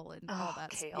Kale and all that.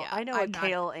 Kale. Yeah, I know a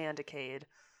Kale and a Cade.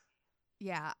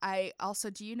 Yeah, I also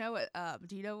do you know what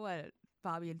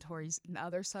Bobby and Tori's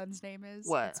other son's name is?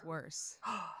 What? It's worse.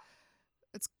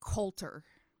 It's Coulter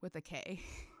with a K.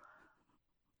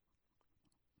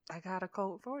 I got a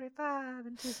Colt 45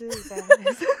 and 2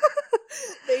 cigarettes.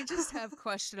 They just have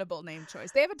questionable name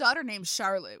choice. They have a daughter named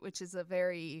Charlotte, which is a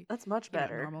very That's much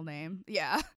better. normal name.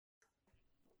 Yeah.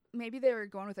 Maybe they were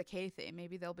going with a K thing.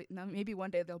 Maybe one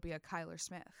day there'll be a Kyler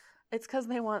Smith. It's because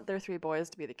they want their 3 boys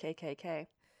to be the KKK.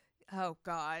 Oh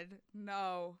God,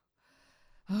 no.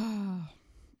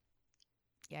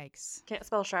 Yikes. Can't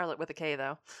spell Charlotte with a K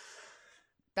though.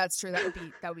 That's true. That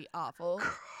would be awful.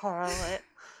 Charlotte.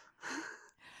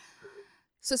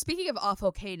 So speaking of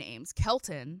awful K names,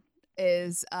 Kelton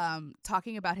is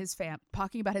talking about his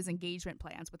engagement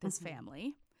plans with his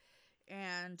family,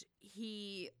 and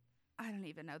I don't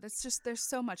even know. There's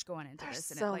so much going into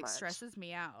this, and so it much. stresses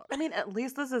me out. I mean, at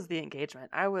least this is the engagement.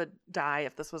 I would die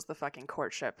if this was the fucking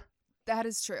courtship. That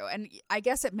is true, and I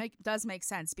guess it does make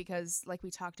sense because, like we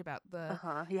talked about, the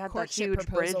He had that courtship huge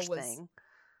proposal bridge was thing.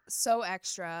 so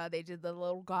extra. They did the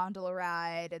little gondola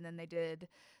ride, and then they did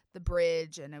the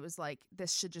bridge, and it was like,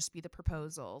 this should just be the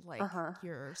proposal. Like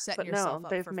you're setting yourself up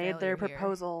they've for made their failure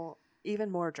proposal even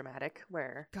more dramatic,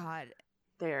 where God,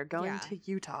 they are going to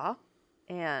Utah,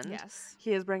 and yes,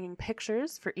 he is bringing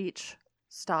pictures for each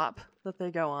stop that they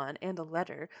go on and a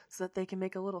letter so that they can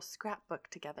make a little scrapbook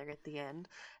together at the end.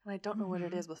 And I don't know what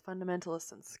it is with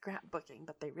fundamentalists and scrapbooking,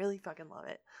 but they really fucking love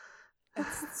it.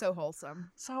 It's so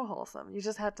wholesome. So wholesome. You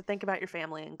just have to think about your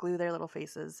family and glue their little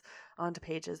faces onto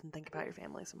pages and think about your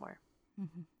family some more.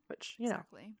 Which,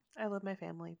 exactly. I love my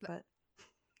family, but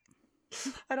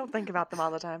I don't think about them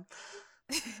all the time.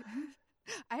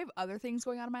 I have other things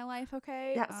going on in my life,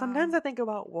 okay? Yeah, sometimes I think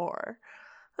about war.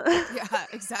 Yeah,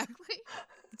 exactly.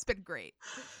 It's been great.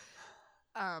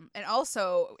 And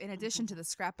also, in addition to the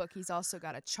scrapbook, he's also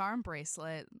got a charm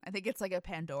bracelet. I think it's like a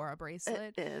Pandora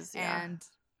bracelet. It is, yeah.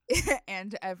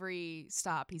 And every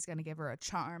stop, he's going to give her a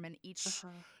charm. And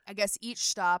I guess each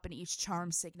stop and each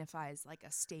charm signifies like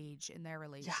a stage in their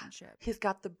relationship. Yeah. He's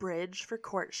got the bridge for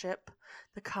courtship,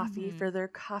 the coffee for their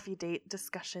coffee date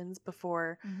discussions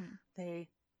before they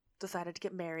decided to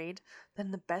get married,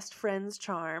 then the best friends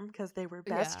charm because they were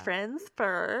best friends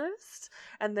first,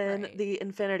 and then the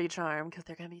infinity charm because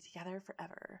they're going to be together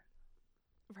forever.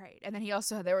 Right. And then he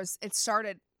also we'll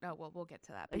get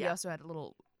to that, but he also had a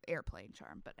little airplane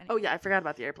charm. But anyway. Oh yeah, I forgot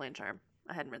about the airplane charm.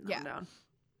 I hadn't written that one down.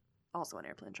 Also an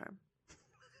airplane charm.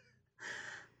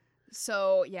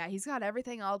 So yeah, he's got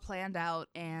everything all planned out,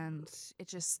 and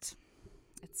it's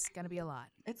gonna be a lot.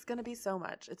 It's gonna be so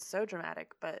much. It's so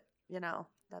dramatic, but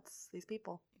that's these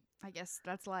people. I guess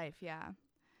that's life, yeah.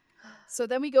 So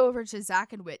then we go over to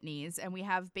Zach and Whitney's, and we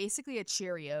have basically a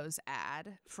Cheerios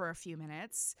ad for a few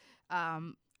minutes.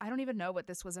 I don't even know what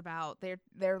this was about.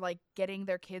 They're like getting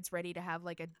their kids ready to have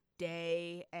like a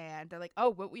day, and they're like,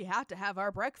 oh, but we have to have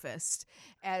our breakfast.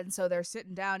 And so they're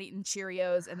sitting down eating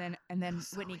Cheerios, and then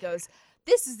Whitney goes,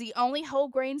 this is the only whole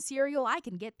grain cereal I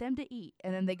can get them to eat.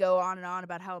 And then they go on and on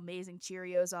about how amazing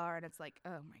Cheerios are, and it's like, oh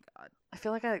my God. I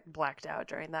feel like I blacked out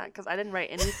during that because I didn't write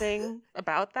anything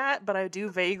about that, but I do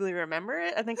vaguely remember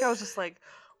it. I think I was just like,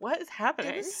 what is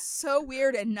happening? It was so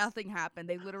weird, and nothing happened.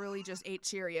 They literally just ate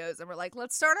Cheerios and were like,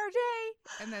 let's start our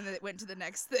day. And then it went to the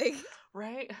next thing.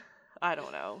 Right? I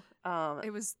don't know.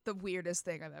 It was the weirdest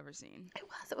thing I've ever seen. It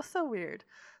was so weird.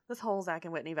 This whole Zach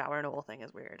and Whitney vow renewal thing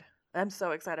is weird. I'm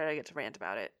so excited I get to rant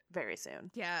about it very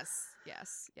soon. Yes.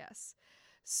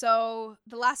 So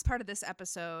the last part of this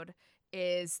episode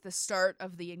is the start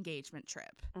of the engagement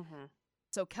trip.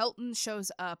 So Kelton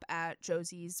shows up at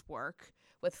Josie's work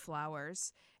with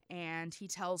flowers, and he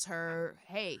tells her,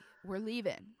 hey, we're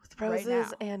leaving. With roses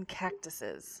right now. And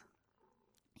cactuses.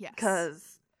 Yes.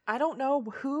 Because I don't know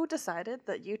who decided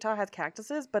that Utah has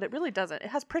cactuses, but it really doesn't. It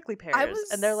has prickly pears,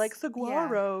 and they're like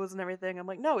saguaros and everything. I'm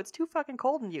like, no, it's too fucking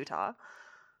cold in Utah.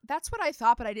 That's what I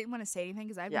thought, but I didn't want to say anything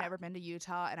because I've never been to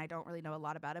Utah, and I don't really know a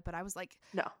lot about it. But I was like,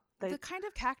 no. The kind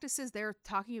of cactuses they're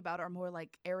talking about are more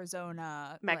like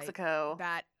Arizona, Mexico,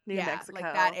 like New Mexico,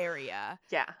 like that area.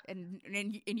 Yeah, and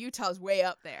Utah's way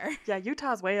up there. Yeah,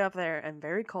 Utah's way up there and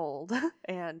very cold,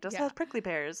 and just has prickly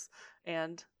pears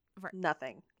and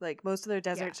nothing. Like most of their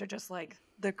deserts are just like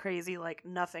the crazy like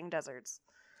nothing deserts.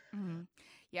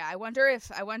 Yeah, I wonder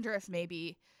if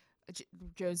maybe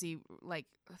Josie like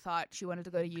thought she wanted to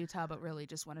go to Utah, but really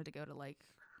just wanted to go to like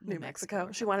New Mexico.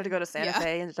 She wanted to go to Santa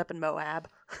Fe, ended up in Moab.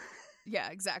 Yeah,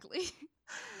 exactly.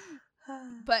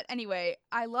 But anyway,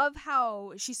 I love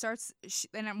how she starts,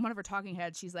 and in one of her talking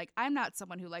heads, she's like, I'm not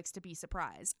someone who likes to be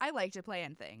surprised. I like to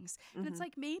plan things. And it's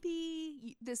like,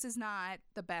 maybe this is not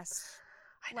the best,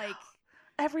 like...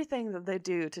 Everything that they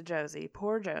do to Josie,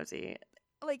 poor Josie,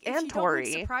 like if and you Tori.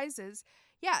 don't like surprises,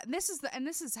 yeah, and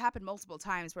this has happened multiple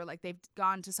times where like they've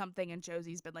gone to something and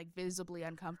Josie's been like visibly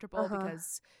uncomfortable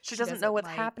because she doesn't know what's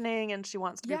happening and she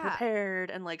wants to be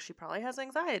prepared, and like she probably has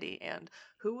anxiety, and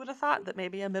who would have thought that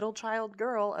maybe a middle child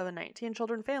girl of a 19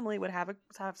 children family would have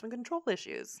some control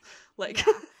issues, like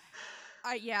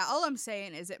all I'm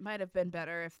saying is it might have been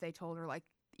better if they told her like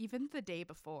even the day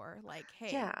before, like,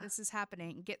 hey, this is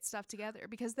happening, get stuff together,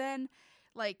 because then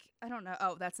like, I don't know.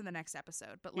 Oh, that's in the next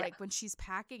episode. But like when she's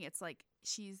packing, it's like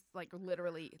she's like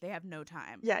literally they have no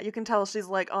time. Yeah, you can tell she's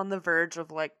like on the verge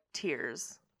of like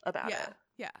tears about it.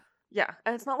 Yeah. Yeah.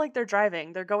 And it's not like they're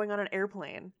driving, they're going on an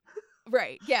airplane.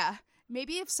 Right. Yeah.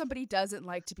 Maybe if somebody doesn't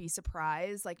like to be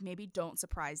surprised, like maybe don't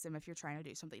surprise them if you're trying to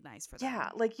do something nice for them. Yeah,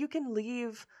 like you can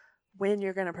leave when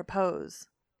you're going to propose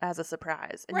as a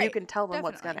surprise, and you can tell them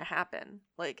what's going to happen.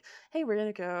 Like, hey, we're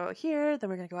going to go here, then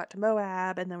we're going to go out to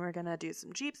Moab, and then we're going to do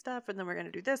some Jeep stuff, and then we're going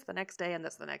to do this the next day and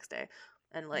this the next day,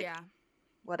 and like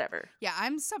whatever. Yeah,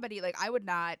 I'm somebody like I would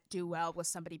not do well with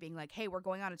somebody being like, hey, we're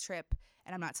going on a trip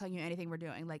and I'm not telling you anything we're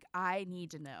doing. Like, I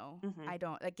need to know. I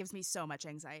don't. That gives me so much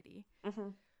anxiety.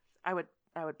 I would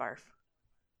barf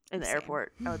in the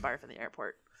airport. I would barf in the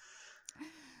airport.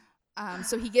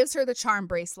 So he gives her the charm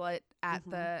bracelet at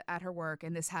her work,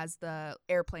 and this has the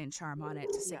airplane charm on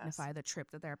it to signify the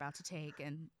trip that they're about to take.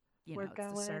 And we're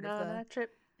going the start on a trip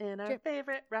in our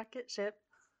favorite rocket ship.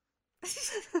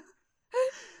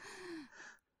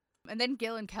 And then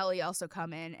Gil and Kelly also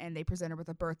come in, and they present her with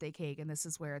a birthday cake, and this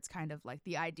is where it's kind of like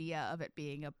the idea of it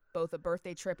being both a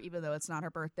birthday trip, even though it's not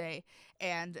her birthday,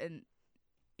 and an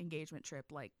engagement trip.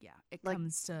 Like, it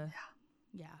comes to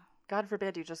God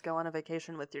forbid you just go on a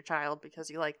vacation with your child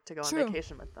because you like to go on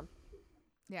vacation with them.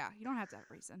 Yeah, you don't have to have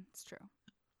a reason. It's true.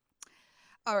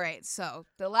 All right, so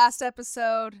the last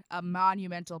episode, a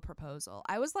monumental proposal.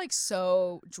 I was like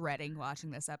so dreading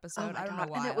watching this episode. I don't know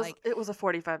why. And it was a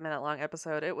 45-minute long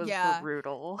episode. It was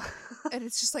brutal. And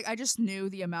it's just like I just knew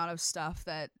the amount of stuff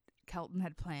that Kelton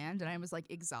had planned, and I was like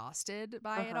exhausted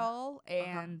by it all.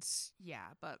 And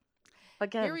but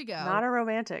again, here we go. Not a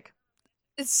romantic.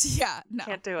 It's no.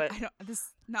 Can't do it. This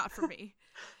not for me.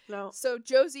 No. So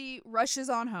Josie rushes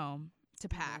on home to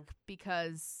pack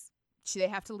because they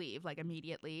have to leave like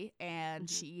immediately, and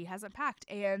she hasn't packed,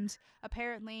 and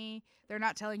apparently they're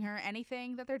not telling her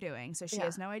anything that they're doing, so she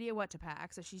has no idea what to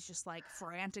pack, so she's just like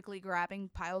frantically grabbing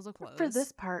piles of clothes. For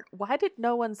this part, why did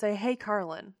no one say, hey,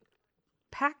 Carlin,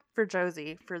 pack for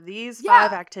Josie for these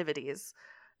 5 activities,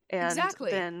 and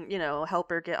then help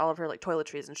her get all of her like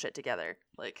toiletries and shit together?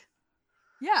 Like,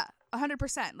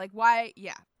 100%. Like, why?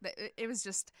 It was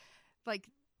just like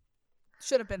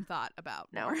should have been thought about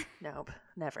more. Nope,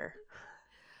 never.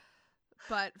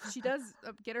 But she does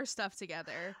get her stuff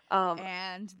together,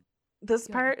 and this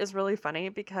part is really funny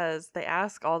because they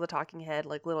ask all the talking head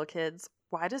like little kids,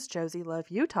 why does Josie love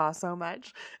Utah so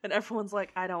much? And everyone's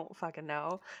like, I don't fucking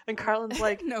know. And Carlin's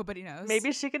like, nobody knows.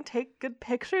 Maybe she can take good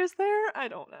pictures there? I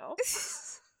don't know.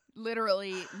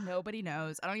 Literally nobody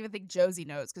knows. I don't even think Josie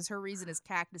knows because her reason is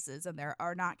cactuses, and there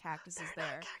are not cactuses there.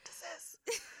 Not cactuses.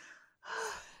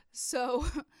 So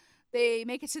they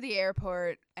make it to the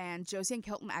airport, and Josie and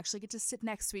Kelton actually get to sit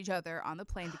next to each other on the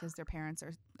plane because their parents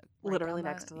are literally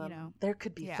next to them. There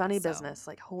could be funny business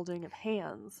like holding of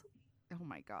hands. Oh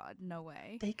my God, no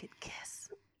way. They could kiss.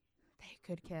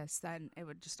 Then it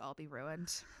would just all be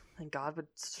ruined. And God would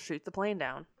shoot the plane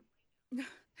down.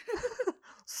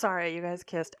 Sorry, you guys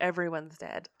kissed. Everyone's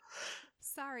dead.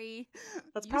 Sorry.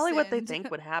 That's probably what they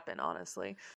think would happen,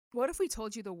 honestly. What if we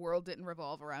told you the world didn't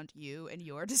revolve around you and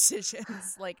your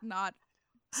decisions? Like, not,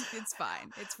 it's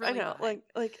fine. It's really I know, fine.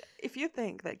 like if you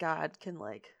think that God can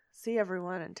like see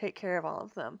everyone and take care of all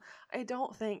of them, I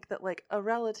don't think that like a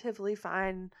relatively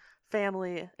fine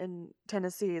family in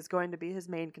Tennessee is going to be his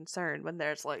main concern when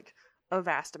there's like a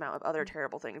vast amount of other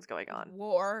terrible things going on.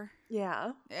 War.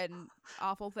 Yeah. And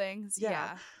awful things.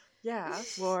 Yeah.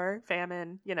 War,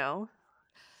 famine,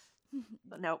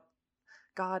 But nope.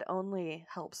 God only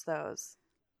helps those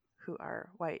who are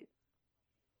white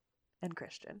and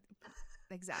Christian.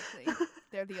 Exactly.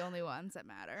 They're the only ones that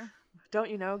matter. Don't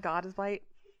you know God is white?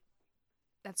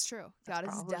 That's true. God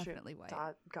is definitely white.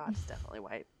 God is definitely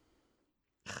white.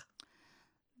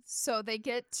 So they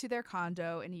get to their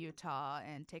condo in Utah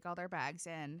and take all their bags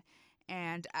in.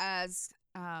 And as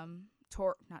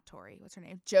not Tori, what's her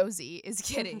name? Josie is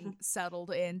getting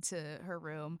settled into her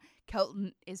room.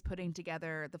 Kelton is putting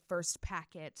together the first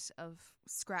packet of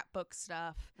scrapbook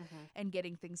stuff and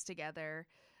getting things together.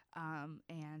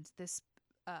 And this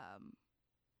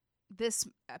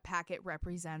packet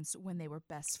represents when they were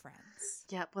best friends.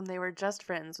 Yep, when they were just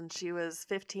friends, when she was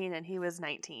 15 and he was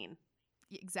 19.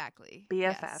 Exactly.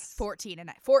 BFFs. Yes. 14 and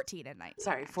 19.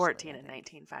 Sorry, actually, 14 and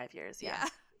 19, 5 years. Yeah.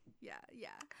 Yeah.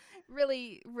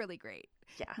 Really, really great.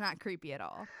 Yeah. Not creepy at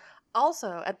all.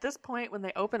 Also, at this point, when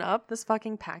they open up this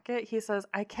fucking packet, he says,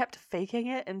 I kept faking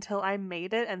it until I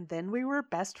made it, and then we were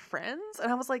best friends?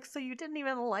 And I was like, so you didn't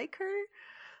even like her?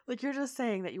 Like, you're just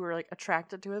saying that you were, like,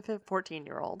 attracted to a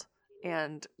 14-year-old,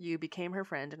 and you became her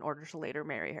friend in order to later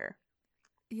marry her.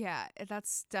 Yeah,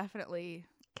 that's definitely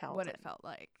Kelton. what it felt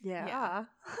like. Yeah.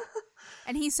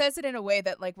 And he says it in a way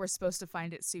that, like, we're supposed to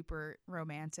find it super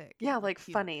romantic. Yeah, and, like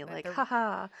cute, funny. Like,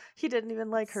 haha, he didn't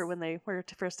even like her when they were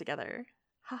first together.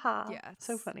 Haha. Yeah.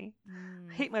 So funny.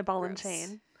 Hate my ball and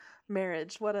chain.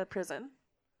 Marriage. What a prison.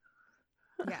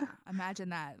 Yeah. Imagine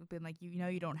that. Being like,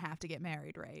 you don't have to get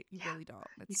married, right? You really don't.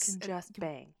 You can just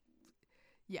bang.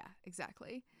 Yeah,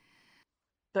 exactly.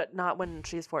 But not when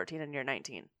she's 14 and you're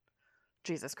 19.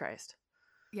 Jesus Christ.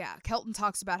 Yeah, Kelton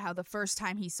talks about how the first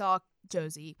time he saw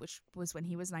Josie, which was when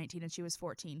he was 19 and she was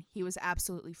 14, he was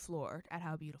absolutely floored at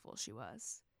how beautiful she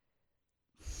was.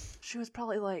 She was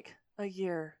probably like a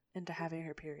year into having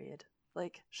her period.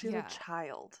 Like, she's a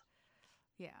child.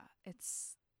 Yeah,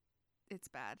 it's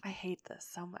bad. I hate this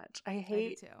so much. I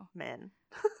hate men.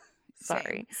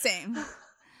 Sorry. Same.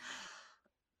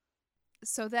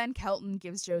 So then Kelton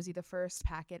gives Josie the first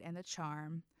packet and the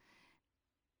charm.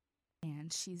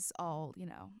 And she's all,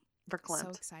 verklempt. so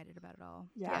excited about it all.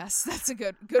 Yeah. Yes, that's a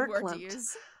good word to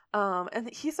use. And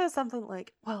he says something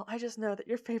like, well, I just know that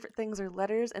your favorite things are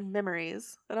letters and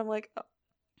memories. And I'm like, oh,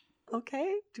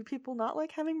 okay. Do people not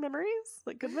like having memories?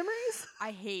 Like good memories? I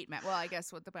hate, well, I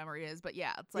guess what the memory is. But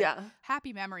yeah, it's like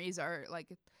happy memories are like,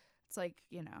 it's like,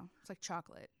 it's like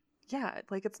chocolate. Yeah,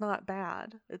 like it's not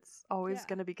bad. It's always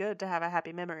going to be good to have a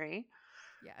happy memory.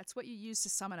 Yeah, it's what you use to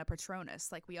summon a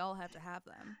Patronus. Like, we all have to have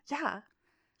them. Yeah.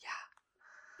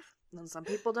 And some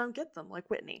people don't get them, like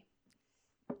Whitney.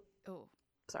 Oh.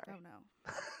 Sorry. Oh, no.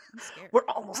 I'm scared. We're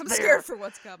almost there. I'm scared for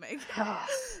what's coming.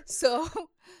 So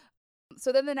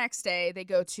then the next day, they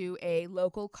go to a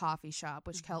local coffee shop,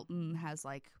 which Kelton has,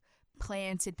 like,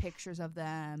 planted pictures of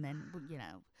them and,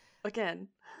 Again,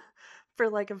 for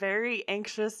like a very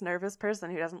anxious, nervous person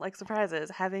who doesn't like surprises,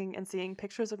 having and seeing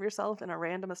pictures of yourself in a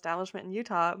random establishment in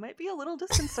Utah might be a little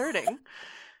disconcerting.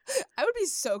 I would be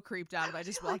so creeped out if I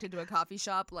just walked into a coffee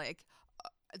shop like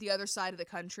the other side of the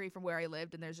country from where I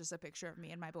lived and there's just a picture of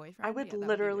me and my boyfriend. I would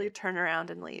literally turn around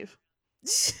and leave.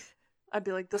 I'd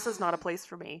be like, this is not a place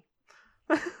for me.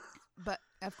 But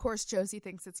of course Josie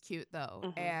thinks it's cute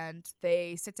though, and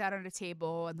they sit down at a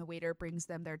table and the waiter brings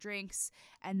them their drinks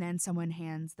and then someone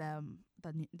hands them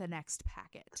the next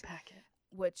packet.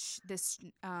 Which this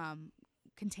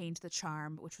contained the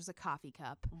charm, which was a coffee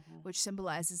cup, which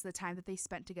symbolizes the time that they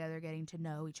spent together getting to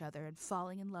know each other and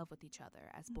falling in love with each other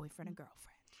as boyfriend and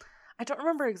girlfriend. I don't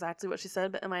remember exactly what she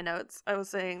said, but in my notes I was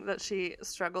saying that she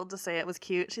struggled to say it was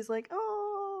cute. She's like,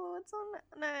 oh, it's so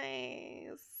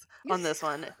nice. On this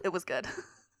one, it was good.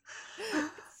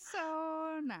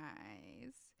 So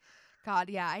nice. God,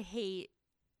 yeah, I hate.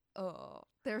 Oh,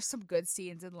 there's some good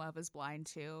scenes in Love is Blind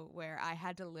too, where I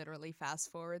had to literally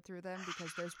fast forward through them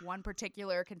because there's one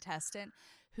particular contestant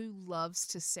who loves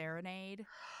to serenade,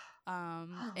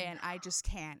 and I just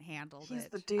can't handle it. He's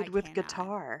the dude with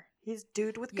guitar. He's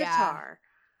dude with guitar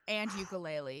and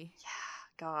ukulele.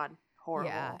 Yeah, God.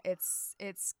 Horrible. Yeah,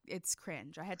 it's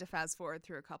cringe. I had to fast forward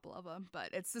through a couple of them, but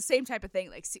it's the same type of thing.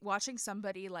 Like watching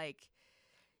somebody like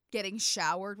getting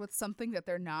showered with something that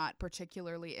they're not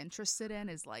particularly interested in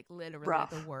is like literally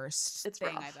the worst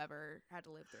thing I've ever had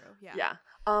to live through. Yeah.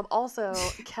 Also,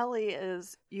 Kelly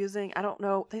is using, I don't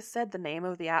know, they said the name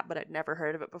of the app, but I'd never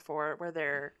heard of it before, where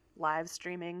they're live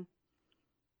streaming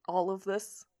all of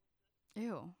this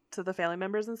to the family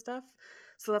members and stuff.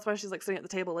 So that's why she's like sitting at the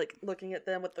table, like looking at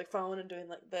them with the phone and doing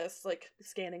like this, like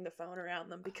scanning the phone around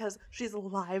them because she's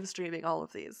live streaming all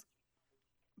of these.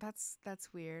 That's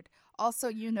weird.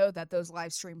 Also, that those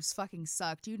live streams fucking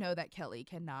sucked. That Kelly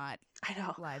cannot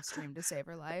live stream to save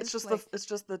her life. It's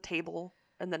just the table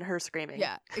and then her screaming.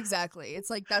 Yeah, exactly. It's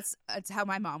like it's how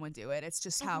my mom would do it. It's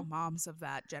just how moms of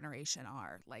that generation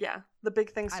are. Like, yeah, the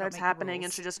big thing starts happening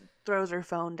and she just throws her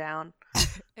phone down.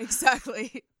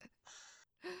 Exactly.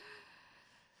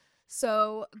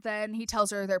 So then he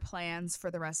tells her their plans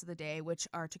for the rest of the day, which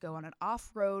are to go on an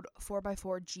off-road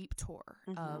 4x4 Jeep tour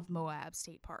of Moab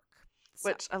State Park.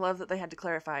 Which I love that they had to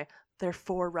clarify. They're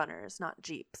 4Runners, not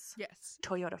Jeeps. Yes.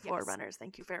 Toyota Yes. 4Runners.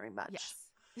 Thank you very much.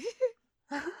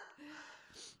 Yes.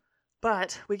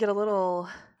 But we get a little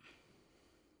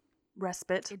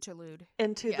respite Interlude.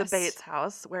 into the Yes. Bates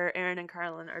house where Aaron and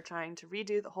Carlin are trying to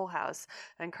redo the whole house.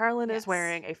 And Carlin is Yes.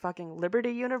 wearing a fucking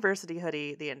Liberty University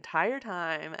hoodie the entire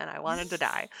time, and I wanted to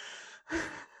die.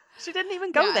 She didn't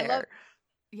even go there.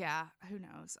 Yeah, who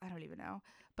knows? I don't even know.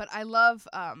 But I love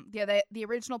the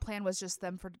original plan was just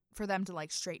for them to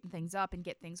like straighten things up and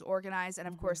get things organized, and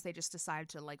of course they just decided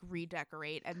to like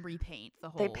redecorate and repaint the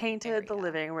whole They painted the area.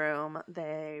 living room.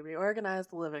 They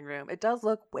reorganized the living room. It does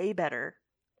look way better.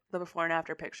 The before and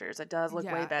after pictures. It does look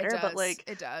way better, but like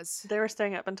it does. they were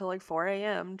staying up until like 4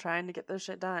 a.m. trying to get this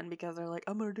shit done because they're like,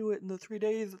 I'm gonna do it in the 3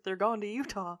 days that they're gone to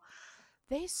Utah.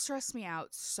 They stress me out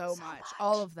so much. much.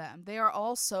 All of them. They are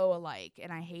all so alike,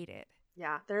 and I hate it.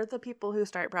 Yeah, they're the people who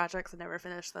start projects and never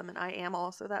finish them, and I am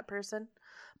also that person,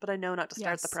 but I know not to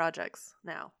start the Yes. projects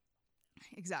now.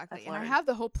 Exactly. I've And I learned. have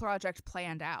the whole project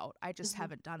planned out. I just Mhm.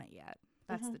 haven't done it yet.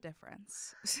 That's Mhm. the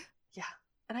difference. Yeah,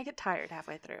 and I get tired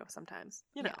halfway through sometimes,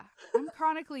 you know. Yeah. I'm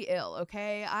chronically ill,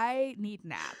 okay? I need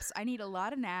naps. I need a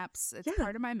lot of naps. It's Yeah.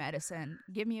 part of my medicine.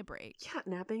 Give me a break. Yeah,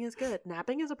 napping is good.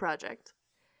 Napping is a project.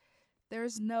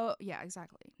 Yeah,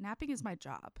 exactly. Napping is my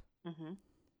job. Mm-hmm.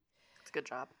 It's a good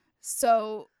job.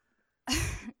 So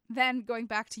then going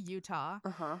back to Utah,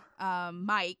 Uh-huh.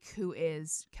 Mike, who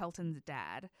is Kelton's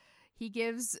dad, he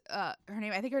gives her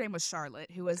name, I think her name was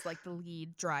Charlotte, who was like the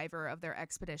lead driver of their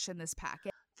expedition, this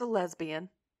packet. The lesbian.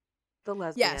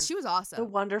 Yeah, she was The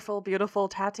awesome. wonderful, beautiful,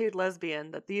 tattooed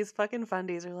lesbian that these fucking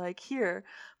fundies are like, here,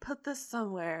 put this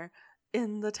somewhere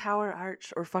in the tower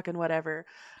arch or fucking whatever.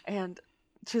 And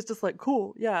she's just like,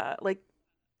 cool, yeah. Like,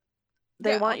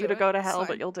 they Yeah, want I'll you do to go it. to It's hell, but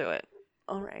fine. you'll do it.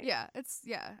 All right. Yeah.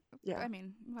 Yeah. I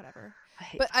mean, whatever.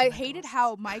 hate But I fucking hated mentalists.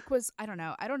 how Mike was, I don't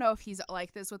know if he's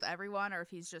like this with everyone or if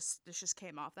this just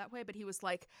came off that way, but he was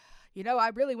like, I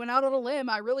really went out on a limb.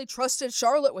 I really trusted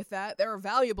Charlotte with that. There are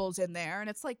valuables in there. And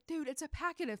it's like, dude, it's a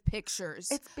packet of pictures.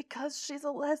 It's because she's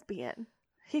a lesbian.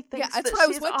 He thinks that's that what I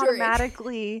was she's wondering.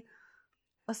 automatically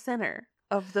a sinner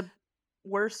of the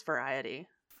worst variety.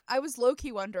 I was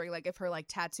low-key wondering, like, if her, like,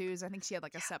 tattoos, I think she had,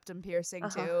 like, a septum piercing,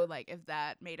 too, like, if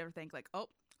that made her think, like, oh,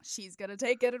 she's gonna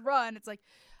take it and run. It's like,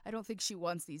 I don't think she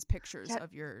wants these pictures Yeah,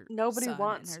 of your Nobody son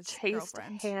wants and her chaste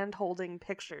girlfriend. hand-holding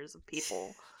pictures of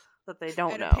people that they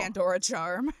don't And know. a Pandora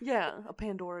charm. Yeah, a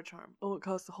Pandora charm. Oh, it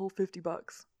costs a whole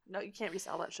 $50. No, you can't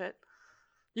resell that shit.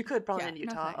 You could probably in No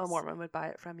Utah. A thanks. Mormon would buy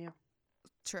it from you.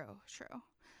 True.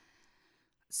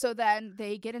 So then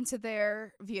they get into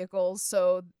their vehicles.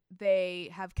 So they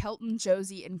have Kelton,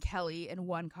 Josie, and Kelly in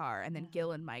one car, and then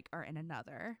Gil and Mike are in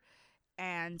another.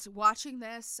 And watching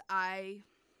this, I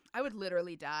would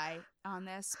literally die on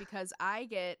this because I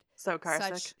get So car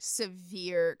such sick.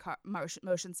 severe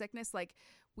motion sickness. Like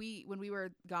when we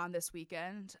were gone this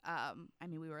weekend,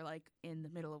 we were like in the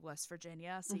middle of West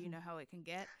Virginia, so you know how it can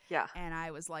get. Yeah. And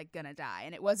I was like gonna die,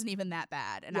 and it wasn't even that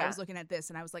bad. And I Yeah. was looking at this,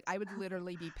 and I was like, I would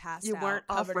literally be passed You out, weren't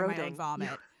covered in my own off-roading.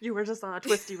 vomit. You were just on a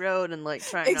twisty road and like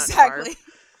trying Exactly.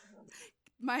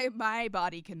 not to barf. My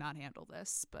body cannot handle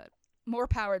this, but more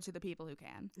power to the people who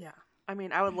can. Yeah. I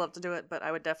mean, I would love to do it, but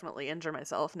I would definitely injure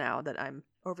myself now that I'm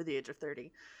over the age of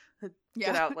 30.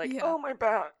 Get out like, yeah. oh, my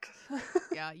back.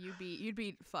 Yeah, you'd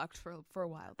be fucked for a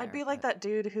while. I'd there, be like but- that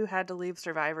dude who had to leave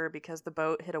Survivor because the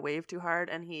boat hit a wave too hard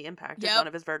and he impacted Yep. one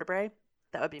of his vertebrae.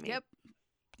 That would be me. Yep.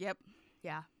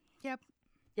 Yeah.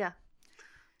 Yeah.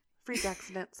 Freak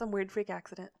accident. Some weird freak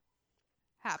accident.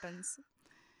 Happens.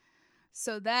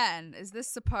 So then, is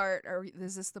this the part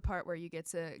where you get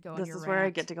to go on This your is rant? where I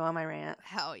get to go on my rant.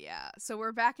 Hell yeah. So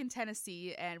we're back in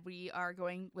Tennessee, and we are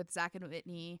going with Zach and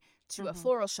Whitney to a Mhm.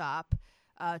 floral shop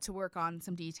to work on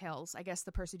some details. I guess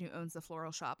the person who owns the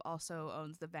floral shop also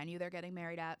owns the venue they're getting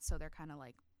married at, so they're kind of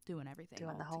like doing everything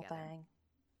Doing the all whole together. thing.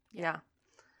 Yeah.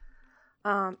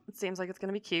 Yeah. It seems like it's going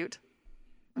to be cute.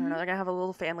 I don't know, they're going to have a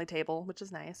little family table, which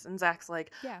is nice. And Zach's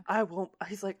like, Yeah. I won't.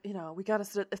 He's like, we got to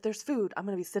sit. If there's food, I'm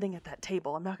going to be sitting at that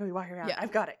table. I'm not going to be walking around. Yeah.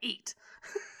 I've got to eat.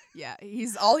 Yeah,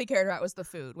 all he cared about was the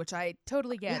food, which I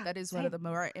totally get. Yeah, That is one of the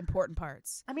more important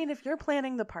parts. I mean, if you're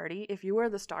planning the party, if you are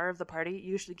the star of the party,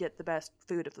 you should get the best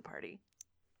food of the party.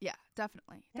 Yeah,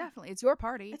 definitely. Yeah. Definitely. It's your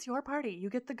party. It's your party. You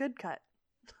get the good cut.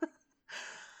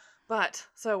 But,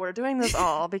 so we're doing this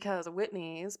all because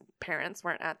Whitney's parents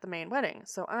weren't at the main wedding.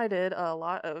 So I did a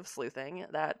lot of sleuthing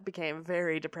that became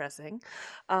very depressing.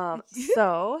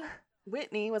 So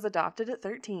Whitney was adopted at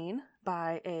 13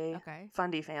 by a Okay.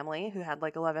 fundy family who had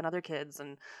like 11 other kids.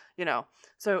 And,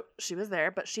 so she was there,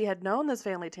 but she had known this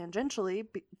family tangentially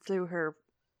through her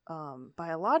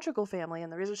biological family,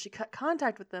 and the reason she cut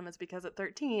contact with them is because at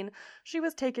 13 she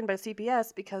was taken by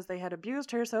CPS because they had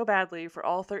abused her so badly for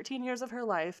all 13 years of her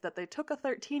life that they took a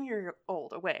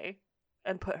 13-year-old away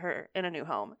and put her in a new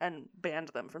home and banned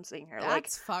them from seeing her.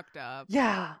 That's fucked up.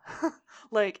 Yeah.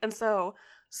 And so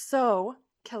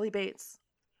Kelly Bates,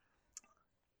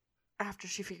 after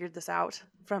she figured this out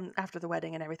from after the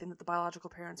wedding and everything, that the biological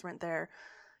parents weren't there,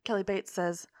 Kelly Bates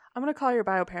says, I'm going to call your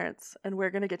bio parents and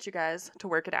we're going to get you guys to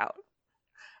work it out.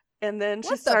 And then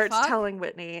she starts telling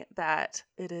Whitney that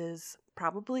it is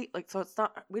probably, so it's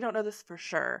not, we don't know this for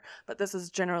sure, but this is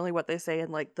generally what they say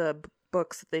in, the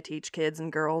books that they teach kids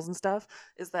and girls and stuff,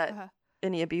 is that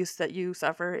any abuse that you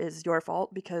suffer is your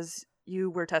fault because you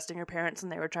were testing your parents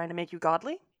and they were trying to make you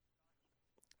godly.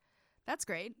 That's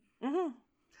great. Mm-hmm.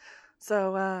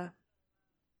 So,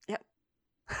 yep.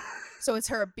 So it's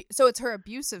her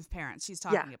abusive parents she's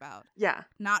talking about. Yeah.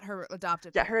 Not her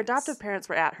adoptive parents. Yeah, her adoptive parents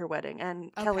were at her wedding,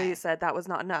 and Kelly said that was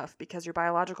not enough because your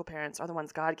biological parents are the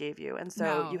ones God gave you, and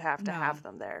so you have to have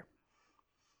them there.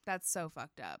 That's so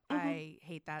fucked up. Mm-hmm. I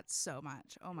hate that so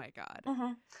much. Oh my God.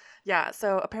 Mm-hmm. Yeah,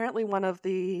 so apparently one of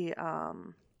the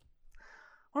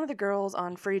girls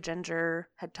on Free Ginger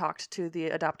had talked to the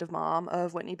adoptive mom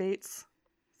of Whitney Bates.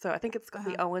 So I think it's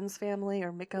the Owens family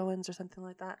or Mick Owens or something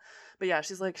like that. But yeah,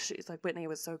 she's like, Whitney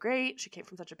was so great. She came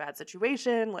from such a bad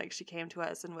situation. She came to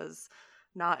us and was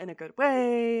not in a good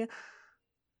way.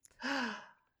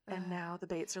 And now the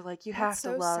Bates are like, you have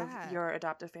to love your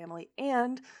adoptive family,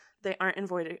 and they aren't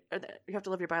invited. You have to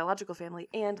love your biological family,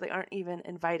 and they aren't even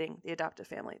inviting the adoptive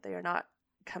family. They are not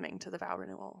coming to the vow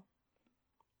renewal.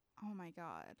 Oh my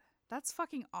God. That's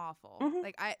fucking awful. Mm-hmm.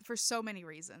 For so many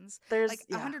reasons. There's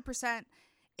 100%.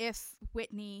 If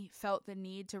Whitney felt the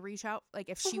need to reach out,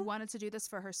 if she wanted to do this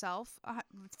for herself,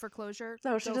 for closure.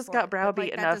 No, she just got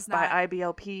browbeat enough by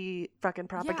IBLP fucking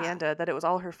propaganda that it was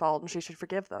all her fault and she should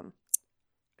forgive them.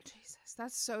 Jesus,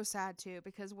 that's so sad too,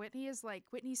 because Whitney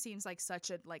seems like such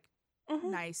a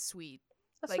nice, sweet.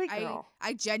 Sweet girl.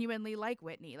 I genuinely like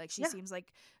Whitney. She seems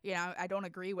like, I don't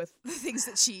agree with the things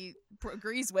that she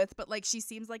agrees with, but she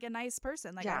seems like a nice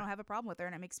person. I don't have a problem with her,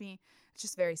 and it makes me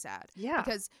just very sad. Yeah.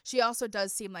 Because she also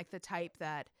does seem like the type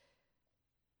that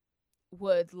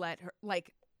would let her,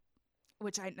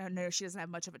 which I know she doesn't have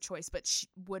much of a choice, but she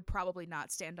would probably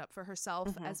not stand up for herself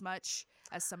as much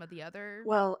as some of the other.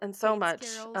 Well, and so much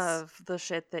of the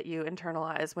shit that you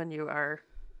internalize when you are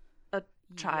a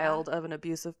child of an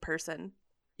abusive person,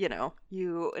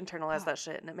 you internalize that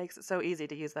shit, and it makes it so easy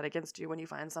to use that against you when you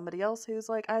find somebody else who's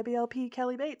like IBLP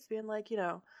Kelly Bates being like,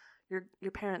 your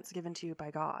parents given to you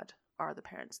by God are the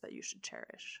parents that you should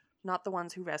cherish, not the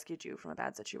ones who rescued you from a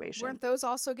bad situation. Weren't those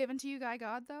also given to you by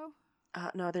God, though?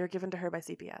 No, they were given to her by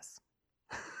CPS.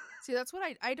 See, that's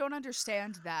what I don't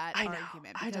understand that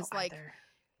argument. Because, I don't either.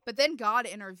 But then God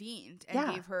intervened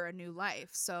and gave her a new life,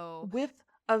 so... With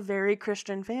a very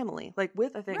Christian family,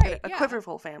 with, I think, a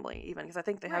quiverful family, even, because I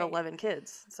think they had 11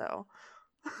 kids, so...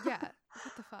 Yeah,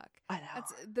 what the fuck? I know.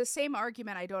 That's the same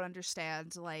argument I don't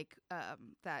understand,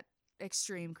 that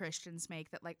extreme Christians make,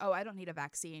 that I don't need a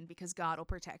vaccine because God will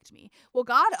protect me. Well,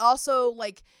 God also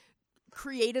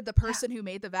created the person who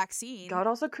made the vaccine. God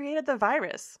also created the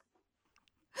virus.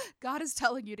 God is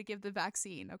telling you to give the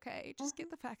vaccine, okay? Just get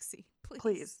the vaccine,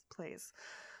 please. Please.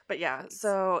 But yeah,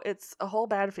 so it's a whole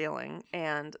bad feeling.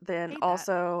 And then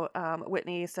also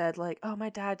Whitney said oh, my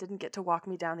dad didn't get to walk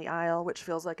me down the aisle, which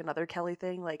feels like another Kelly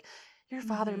thing. Your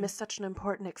father missed such an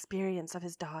important experience of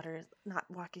his daughter not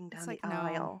walking down the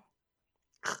aisle.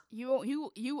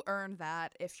 You earned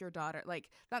that if your daughter,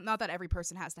 not that every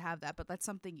person has to have that, but that's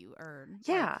something you earn.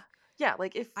 Yeah.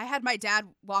 If I had my dad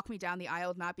walk me down the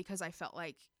aisle, not because I felt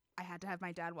like I had to have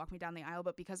my dad walk me down the aisle,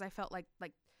 but because I felt like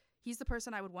he's the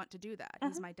person I would want to do that.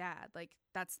 He's my dad.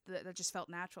 That just felt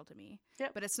natural to me.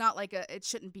 Yep. But it's not it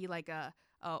shouldn't be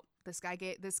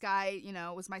this guy,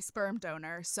 was my sperm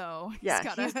donor. So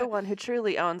he's the one who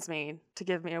truly owns me to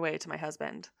give me away to my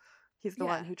husband. He's the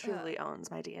one who truly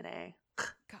owns my DNA.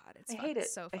 God, I hate it.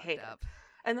 So I hate up. it.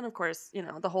 And then of course,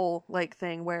 the whole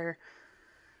thing where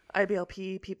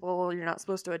IBLP people, you're not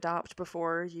supposed to adopt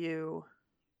before you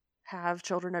have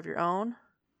children of your own.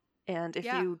 And if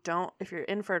you're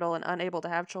infertile and unable to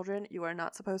have children, you are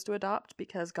not supposed to adopt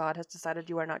because God has decided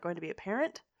you are not going to be a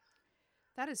parent.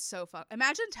 That is so fun.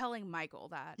 Imagine telling Michael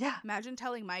that. Yeah. Imagine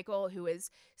telling Michael, who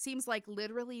seems like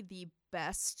literally the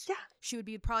best. Yeah. She would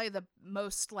be probably the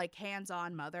most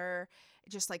hands-on mother,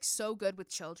 just so good with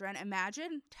children.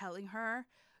 Imagine telling her,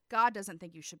 God doesn't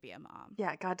think you should be a mom.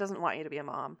 Yeah, God doesn't want you to be a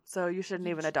mom, so you shouldn't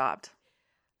even adopt.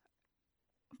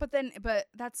 But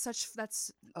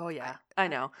that's... Oh yeah, I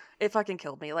know. It fucking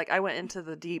killed me. I went into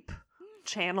the deep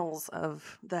channels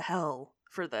of the hell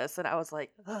for this, and I was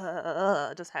like,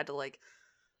 just had to like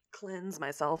cleanse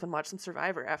myself and watch some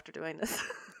Survivor after doing this.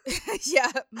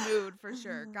 Yeah, mood for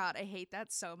sure. God, I hate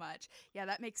that so much. Yeah,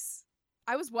 that makes.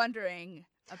 I was wondering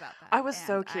about that. I was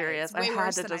so and curious. it's I way had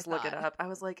worse to than I just look it thought. up. I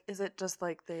was like, is it just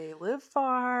like they live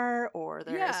far or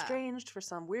they're Yeah. estranged for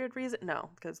some weird reason? No,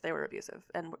 because they were abusive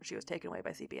and she was taken away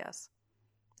by CPS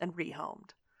and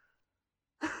rehomed.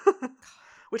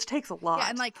 Which takes a lot. Yeah,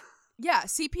 and like, yeah,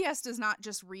 CPS does not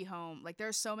just rehome. Like,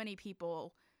 there's so many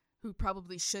people who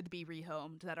probably should be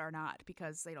rehomed that are not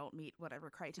because they don't meet whatever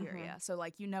criteria. So,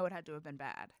 like, it had to have been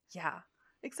bad. Yeah,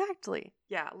 exactly.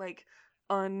 Yeah, like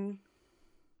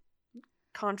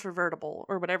uncontrovertible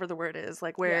or whatever the word is.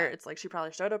 Like, where it's like she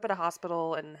probably showed up at a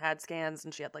hospital and had scans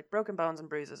and she had like broken bones and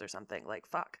bruises or something. Like,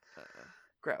 fuck.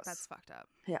 Gross. That's fucked up.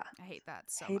 Yeah. I hate that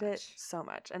so Hate much. it so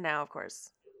much. And now, of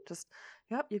course, just,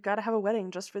 yep, you've got to have a wedding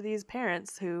just for these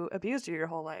parents who abused you your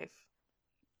whole life.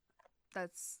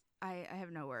 That's, I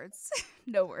have no words.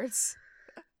 No words.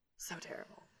 So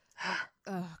terrible.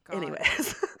 Oh, God.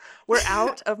 Anyways, we're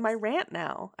out of my rant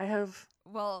now. I have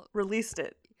released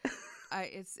it.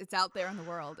 It's out there in the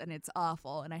world and it's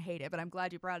awful and I hate it, but I'm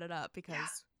glad you brought it up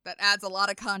because that adds a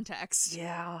lot of context.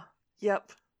 Yeah.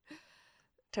 Yep.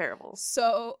 Terrible.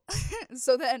 So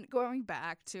then going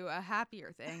back to a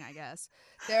happier thing, I guess.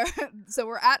 So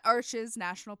we're at Arches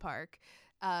National Park,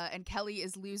 and Kelly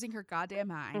is losing her goddamn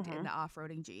mind in the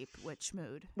off-roading Jeep, which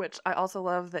I also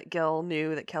love that Gil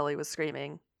knew that Kelly was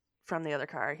screaming from the other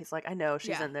car. He's like, I know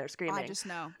she's in there screaming. I just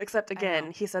know. Except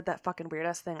again, he said that fucking weird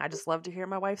ass thing. I just love to hear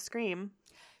my wife scream.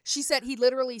 He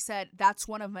literally said, that's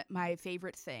one of my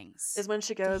favorite things. Is when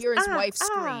she goes, to hear his wife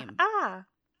scream.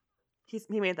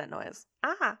 He made that noise.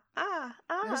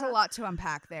 There's a lot to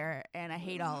unpack there, and I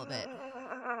hate all of it.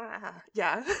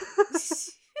 Yeah.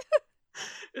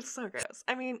 It's so gross.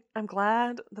 I mean, I'm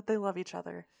glad that they love each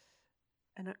other.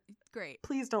 And great.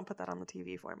 Please don't put that on the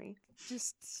TV for me.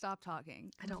 Just stop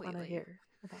talking. I don't want to hear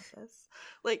about this.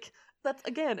 Like, that's,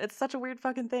 again, it's such a weird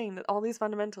fucking thing that all these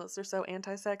fundamentalists are so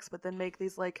anti-sex, but then make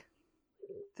these, like,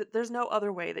 there's no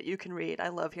other way that you can read, I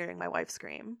love hearing my wife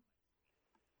scream.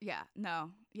 Yeah,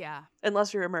 no, yeah.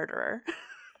 Unless you're a murderer.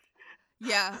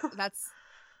 Yeah, that's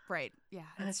right. Yeah,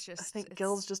 it's just. I think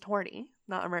Gil's just horny,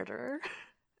 not a murderer.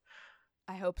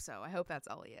 I hope so. I hope that's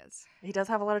all he is. He does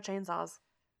have a lot of chainsaws.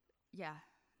 Yeah,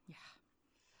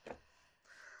 yeah.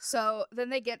 So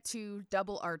then they get to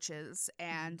Double Arches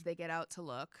and they get out to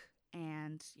look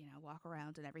and, walk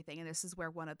around and everything. And this is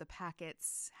where one of the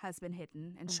packets has been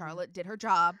hidden. And Charlotte did her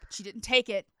job. She didn't take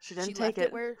it. She left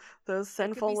it where those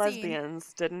sinful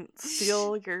lesbians didn't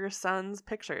steal your son's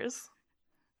pictures.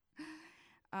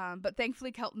 But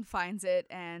thankfully Kelton finds it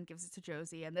and gives it to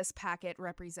Josie. And this packet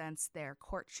represents their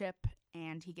courtship.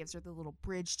 And he gives her the little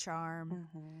bridge charm.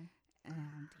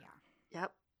 And yeah.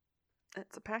 Yep.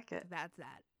 It's a packet. That's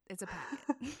that. It's a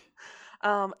packet.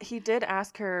 He did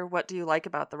ask her, what do you like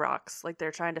about the rocks? Like,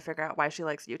 they're trying to figure out why she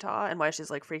likes Utah and why she's,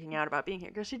 like, freaking out about being here.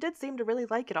 Because she did seem to really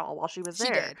like it all while she was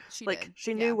there. She did.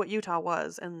 She knew what Utah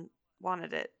was and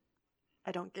wanted it.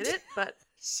 I don't get it, but...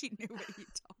 She knew what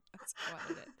Utah was and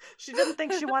wanted it. She didn't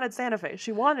think she wanted Santa Fe.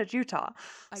 She wanted Utah.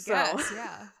 I guess,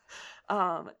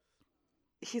 yeah.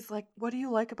 He's like, what do you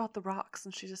like about the rocks?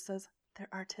 And she just says, they're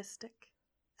artistic.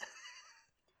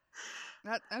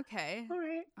 Okay. All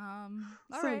right. All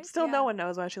right. Still no one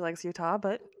knows why she likes Utah,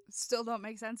 but still don't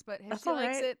make sense, but if she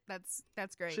likes it,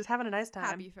 that's great. She's having a nice time.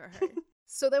 Happy for her.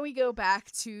 So then we go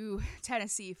back to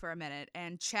Tennessee for a minute,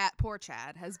 and poor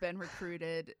Chad has been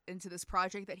recruited into this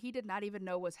project that he did not even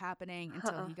know was happening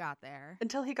until he got there.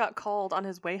 Until he got called on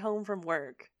his way home from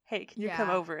work. Hey, can you come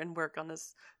over and work on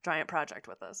this giant project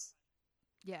with us?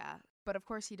 Yeah, but of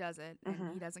course he does it, and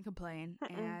he doesn't complain.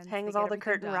 And hangs all the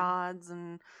curtain rods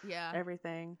and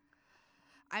everything.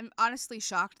 I'm honestly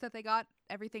shocked that they got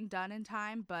everything done in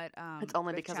time, but it's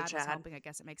only because Chad of Chad. was helping, I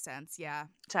guess it makes sense. Yeah,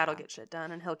 Chad will get shit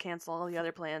done, and he'll cancel all the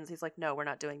other plans. He's like, "No, we're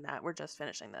not doing that. We're just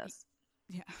finishing this."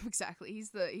 Yeah, exactly.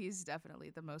 He's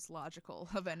definitely the most logical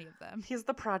of any of them. He's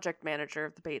the project manager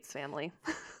of the Bates family,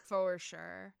 for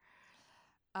sure.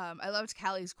 I loved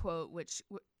Callie's quote, which.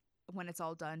 When it's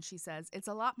all done, she says, it's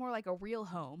a lot more like a real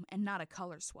home and not a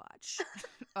color swatch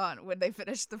when they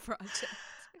finish the project.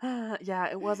 Yeah,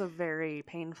 it was a very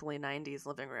painfully 90s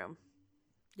living room.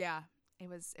 Yeah, it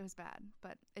was bad,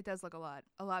 but it does look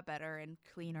a lot better and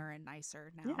cleaner and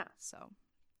nicer now. Yeah. So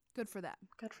good for them.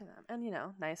 Good for them. And,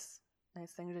 nice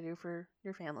thing to do for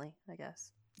your family, I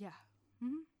guess. Yeah.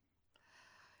 Mm-hmm.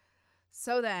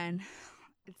 So then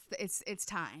it's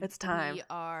time. It's time. We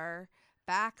are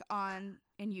back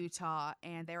in Utah,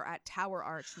 and they're at Tower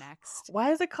Arch next.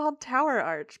 Why is it called Tower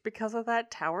Arch? Because of that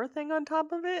tower thing on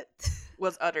top of it?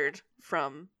 Was uttered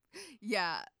from...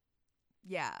 Yeah.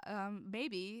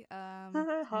 Maybe.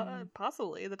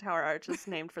 Possibly. The Tower Arch is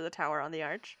named for the tower on the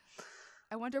arch.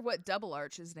 I wonder what Double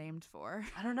Arch is named for.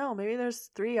 I don't know. Maybe there's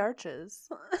 3 arches.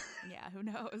 Yeah, who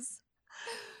knows?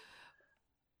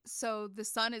 So the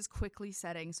sun is quickly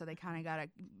setting, so they kind of got to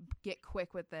get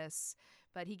quick with this.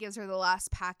 But he gives her the last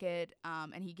packet,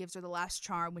 and he gives her the last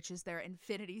charm, which is their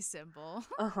infinity symbol.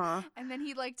 Uh-huh. And then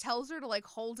he, like, tells her to, like,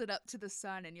 hold it up to the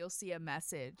sun, and you'll see a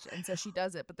message. And so she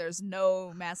does it, but there's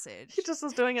no message. He just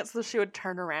was doing it so she would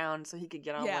turn around so he could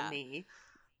get on one knee.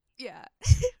 Yeah.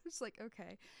 It's like,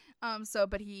 okay.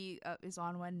 But he is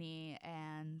on one knee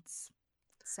and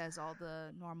says all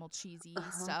the normal cheesy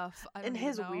stuff. In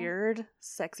his weird,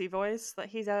 sexy voice that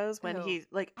he does when he's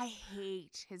like... I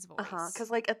hate his voice.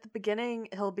 Because, like, at the beginning,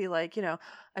 he'll be like, you know,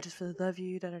 I just really love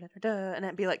you, da-da-da-da-da, and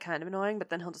it'd be, like, kind of annoying, but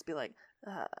then he'll just be like,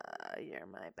 you're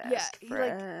my best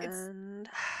friend.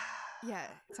 Yeah,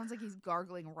 it sounds like he's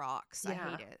gargling rocks. I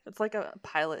hate it. It's like a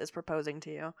pilot is proposing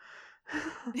to you.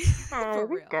 For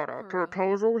we real, got a for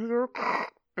proposal here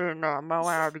in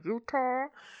Moab, Utah.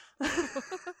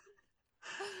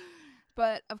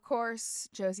 But of course,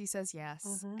 Josie says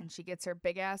yes, and she gets her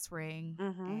big ass ring,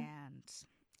 and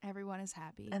everyone is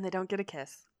happy. And they don't get a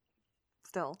kiss.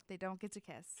 Still, they don't get to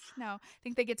kiss. No, I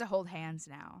think they get to hold hands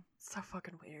now. So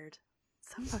fucking weird.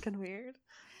 So fucking weird.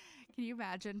 Can you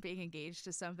imagine being engaged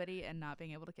to somebody and not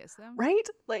being able to kiss them? Right?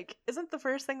 Like, isn't the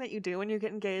first thing that you do when you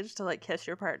get engaged to, like, kiss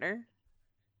your partner?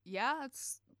 Yeah,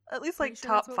 it's at least, like,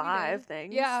 top 5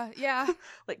 things. Yeah.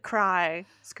 Like, cry,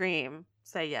 scream,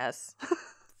 say yes.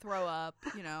 Throw up,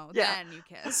 you know, then you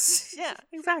kiss. Yeah,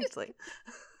 exactly.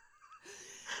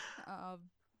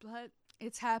 But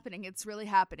it's happening. It's really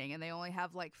happening. And they only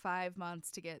have, like, 5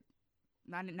 months to get,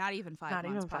 not even 5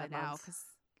 months probably now, because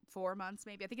 4 months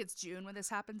maybe. I think it's June when this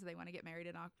happens. They want to get married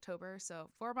in October. So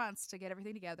 4 months to get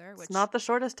everything together. Which, it's not the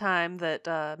shortest time that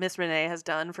Miss Renee has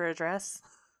done for a dress.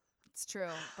 It's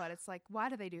true, but it's like, why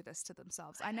do they do this to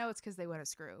themselves? I know it's because they want to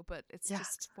screw, but it's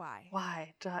just why?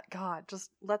 Why? God,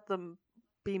 just let them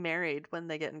be married when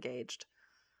they get engaged.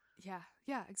 Yeah,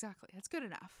 exactly. That's good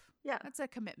enough. Yeah. That's a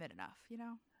commitment enough, you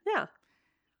know? Yeah.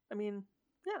 I mean,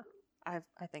 yeah. I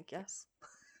think yes.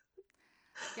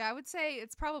 Yeah, I would say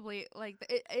it's probably like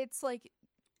it's like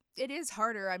it is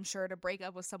harder, I'm sure, to break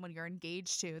up with someone you're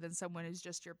engaged to than someone who's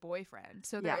just your boyfriend.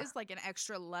 So there is like an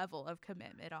extra level of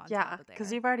commitment on top of there.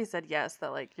 Because you've already said yes,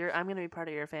 that like I'm going to be part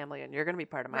of your family and you're going to be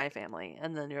part of my family,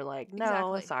 and then you're like,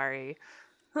 no, sorry.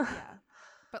 Yeah,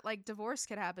 but like divorce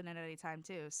could happen at any time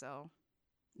too. So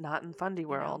not in Fundy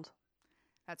world.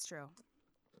 That's true.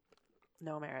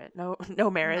 No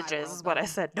marriages is what I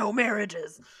said. No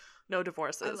marriages. No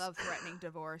divorces. I love threatening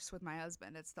divorce with my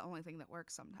husband. It's the only thing that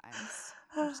works sometimes.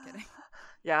 I'm just kidding.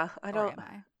 Yeah, I don't. Or am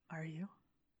I? Are you?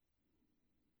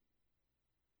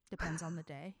 Depends on the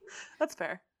day. That's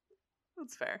fair.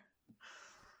 That's fair.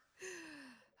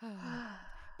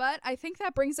 But I think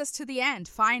that brings us to the end.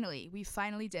 Finally. We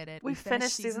finally did it. We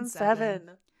finished season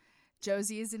 7.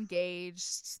 Josie is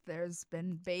engaged. There's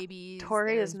been babies.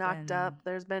 Tori is knocked up.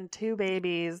 There's been 2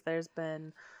 babies. There's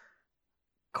been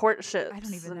courtships. I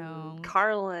don't even know.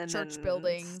 Carlin church and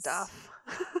buildings. Stuff.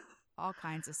 All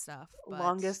kinds of stuff.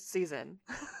 Longest season.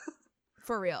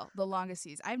 For real. The longest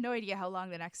season. I have no idea how long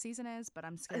the next season is, but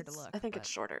I'm scared to look. I think it's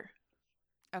shorter.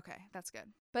 Okay, that's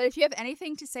good. But if you have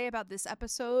anything to say about this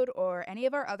episode or any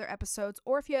of our other episodes,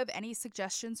 or if you have any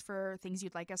suggestions for things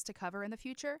you'd like us to cover in the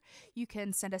future, you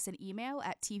can send us an email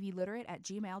at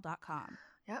tvliterate@gmail.com.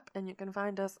 Yep, and you can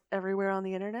find us everywhere on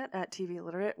the internet at TV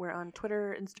Literate. We're on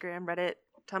Twitter, Instagram, Reddit,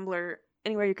 Tumblr,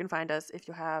 anywhere you can find us. If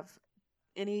you have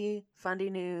any Fundy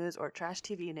news or trash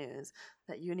TV news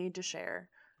that you need to share,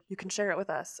 you can share it with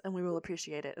us, and we will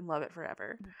appreciate it and love it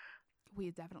forever.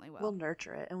 We definitely will. We'll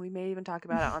nurture it, and we may even talk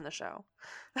about it on the show.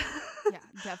 Yeah,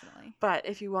 definitely. But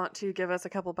if you want to give us a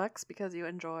couple bucks because you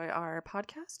enjoy our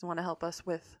podcast and want to help us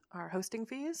with our hosting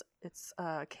fees, it's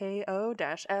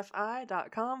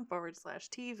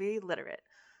ko-fi.com/TV Literate.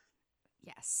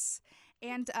 Yes.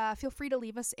 And feel free to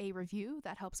leave us a review.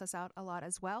 That helps us out a lot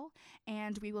as well.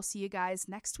 And we will see you guys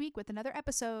next week with another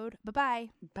episode.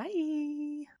 Bye-bye.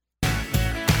 Bye.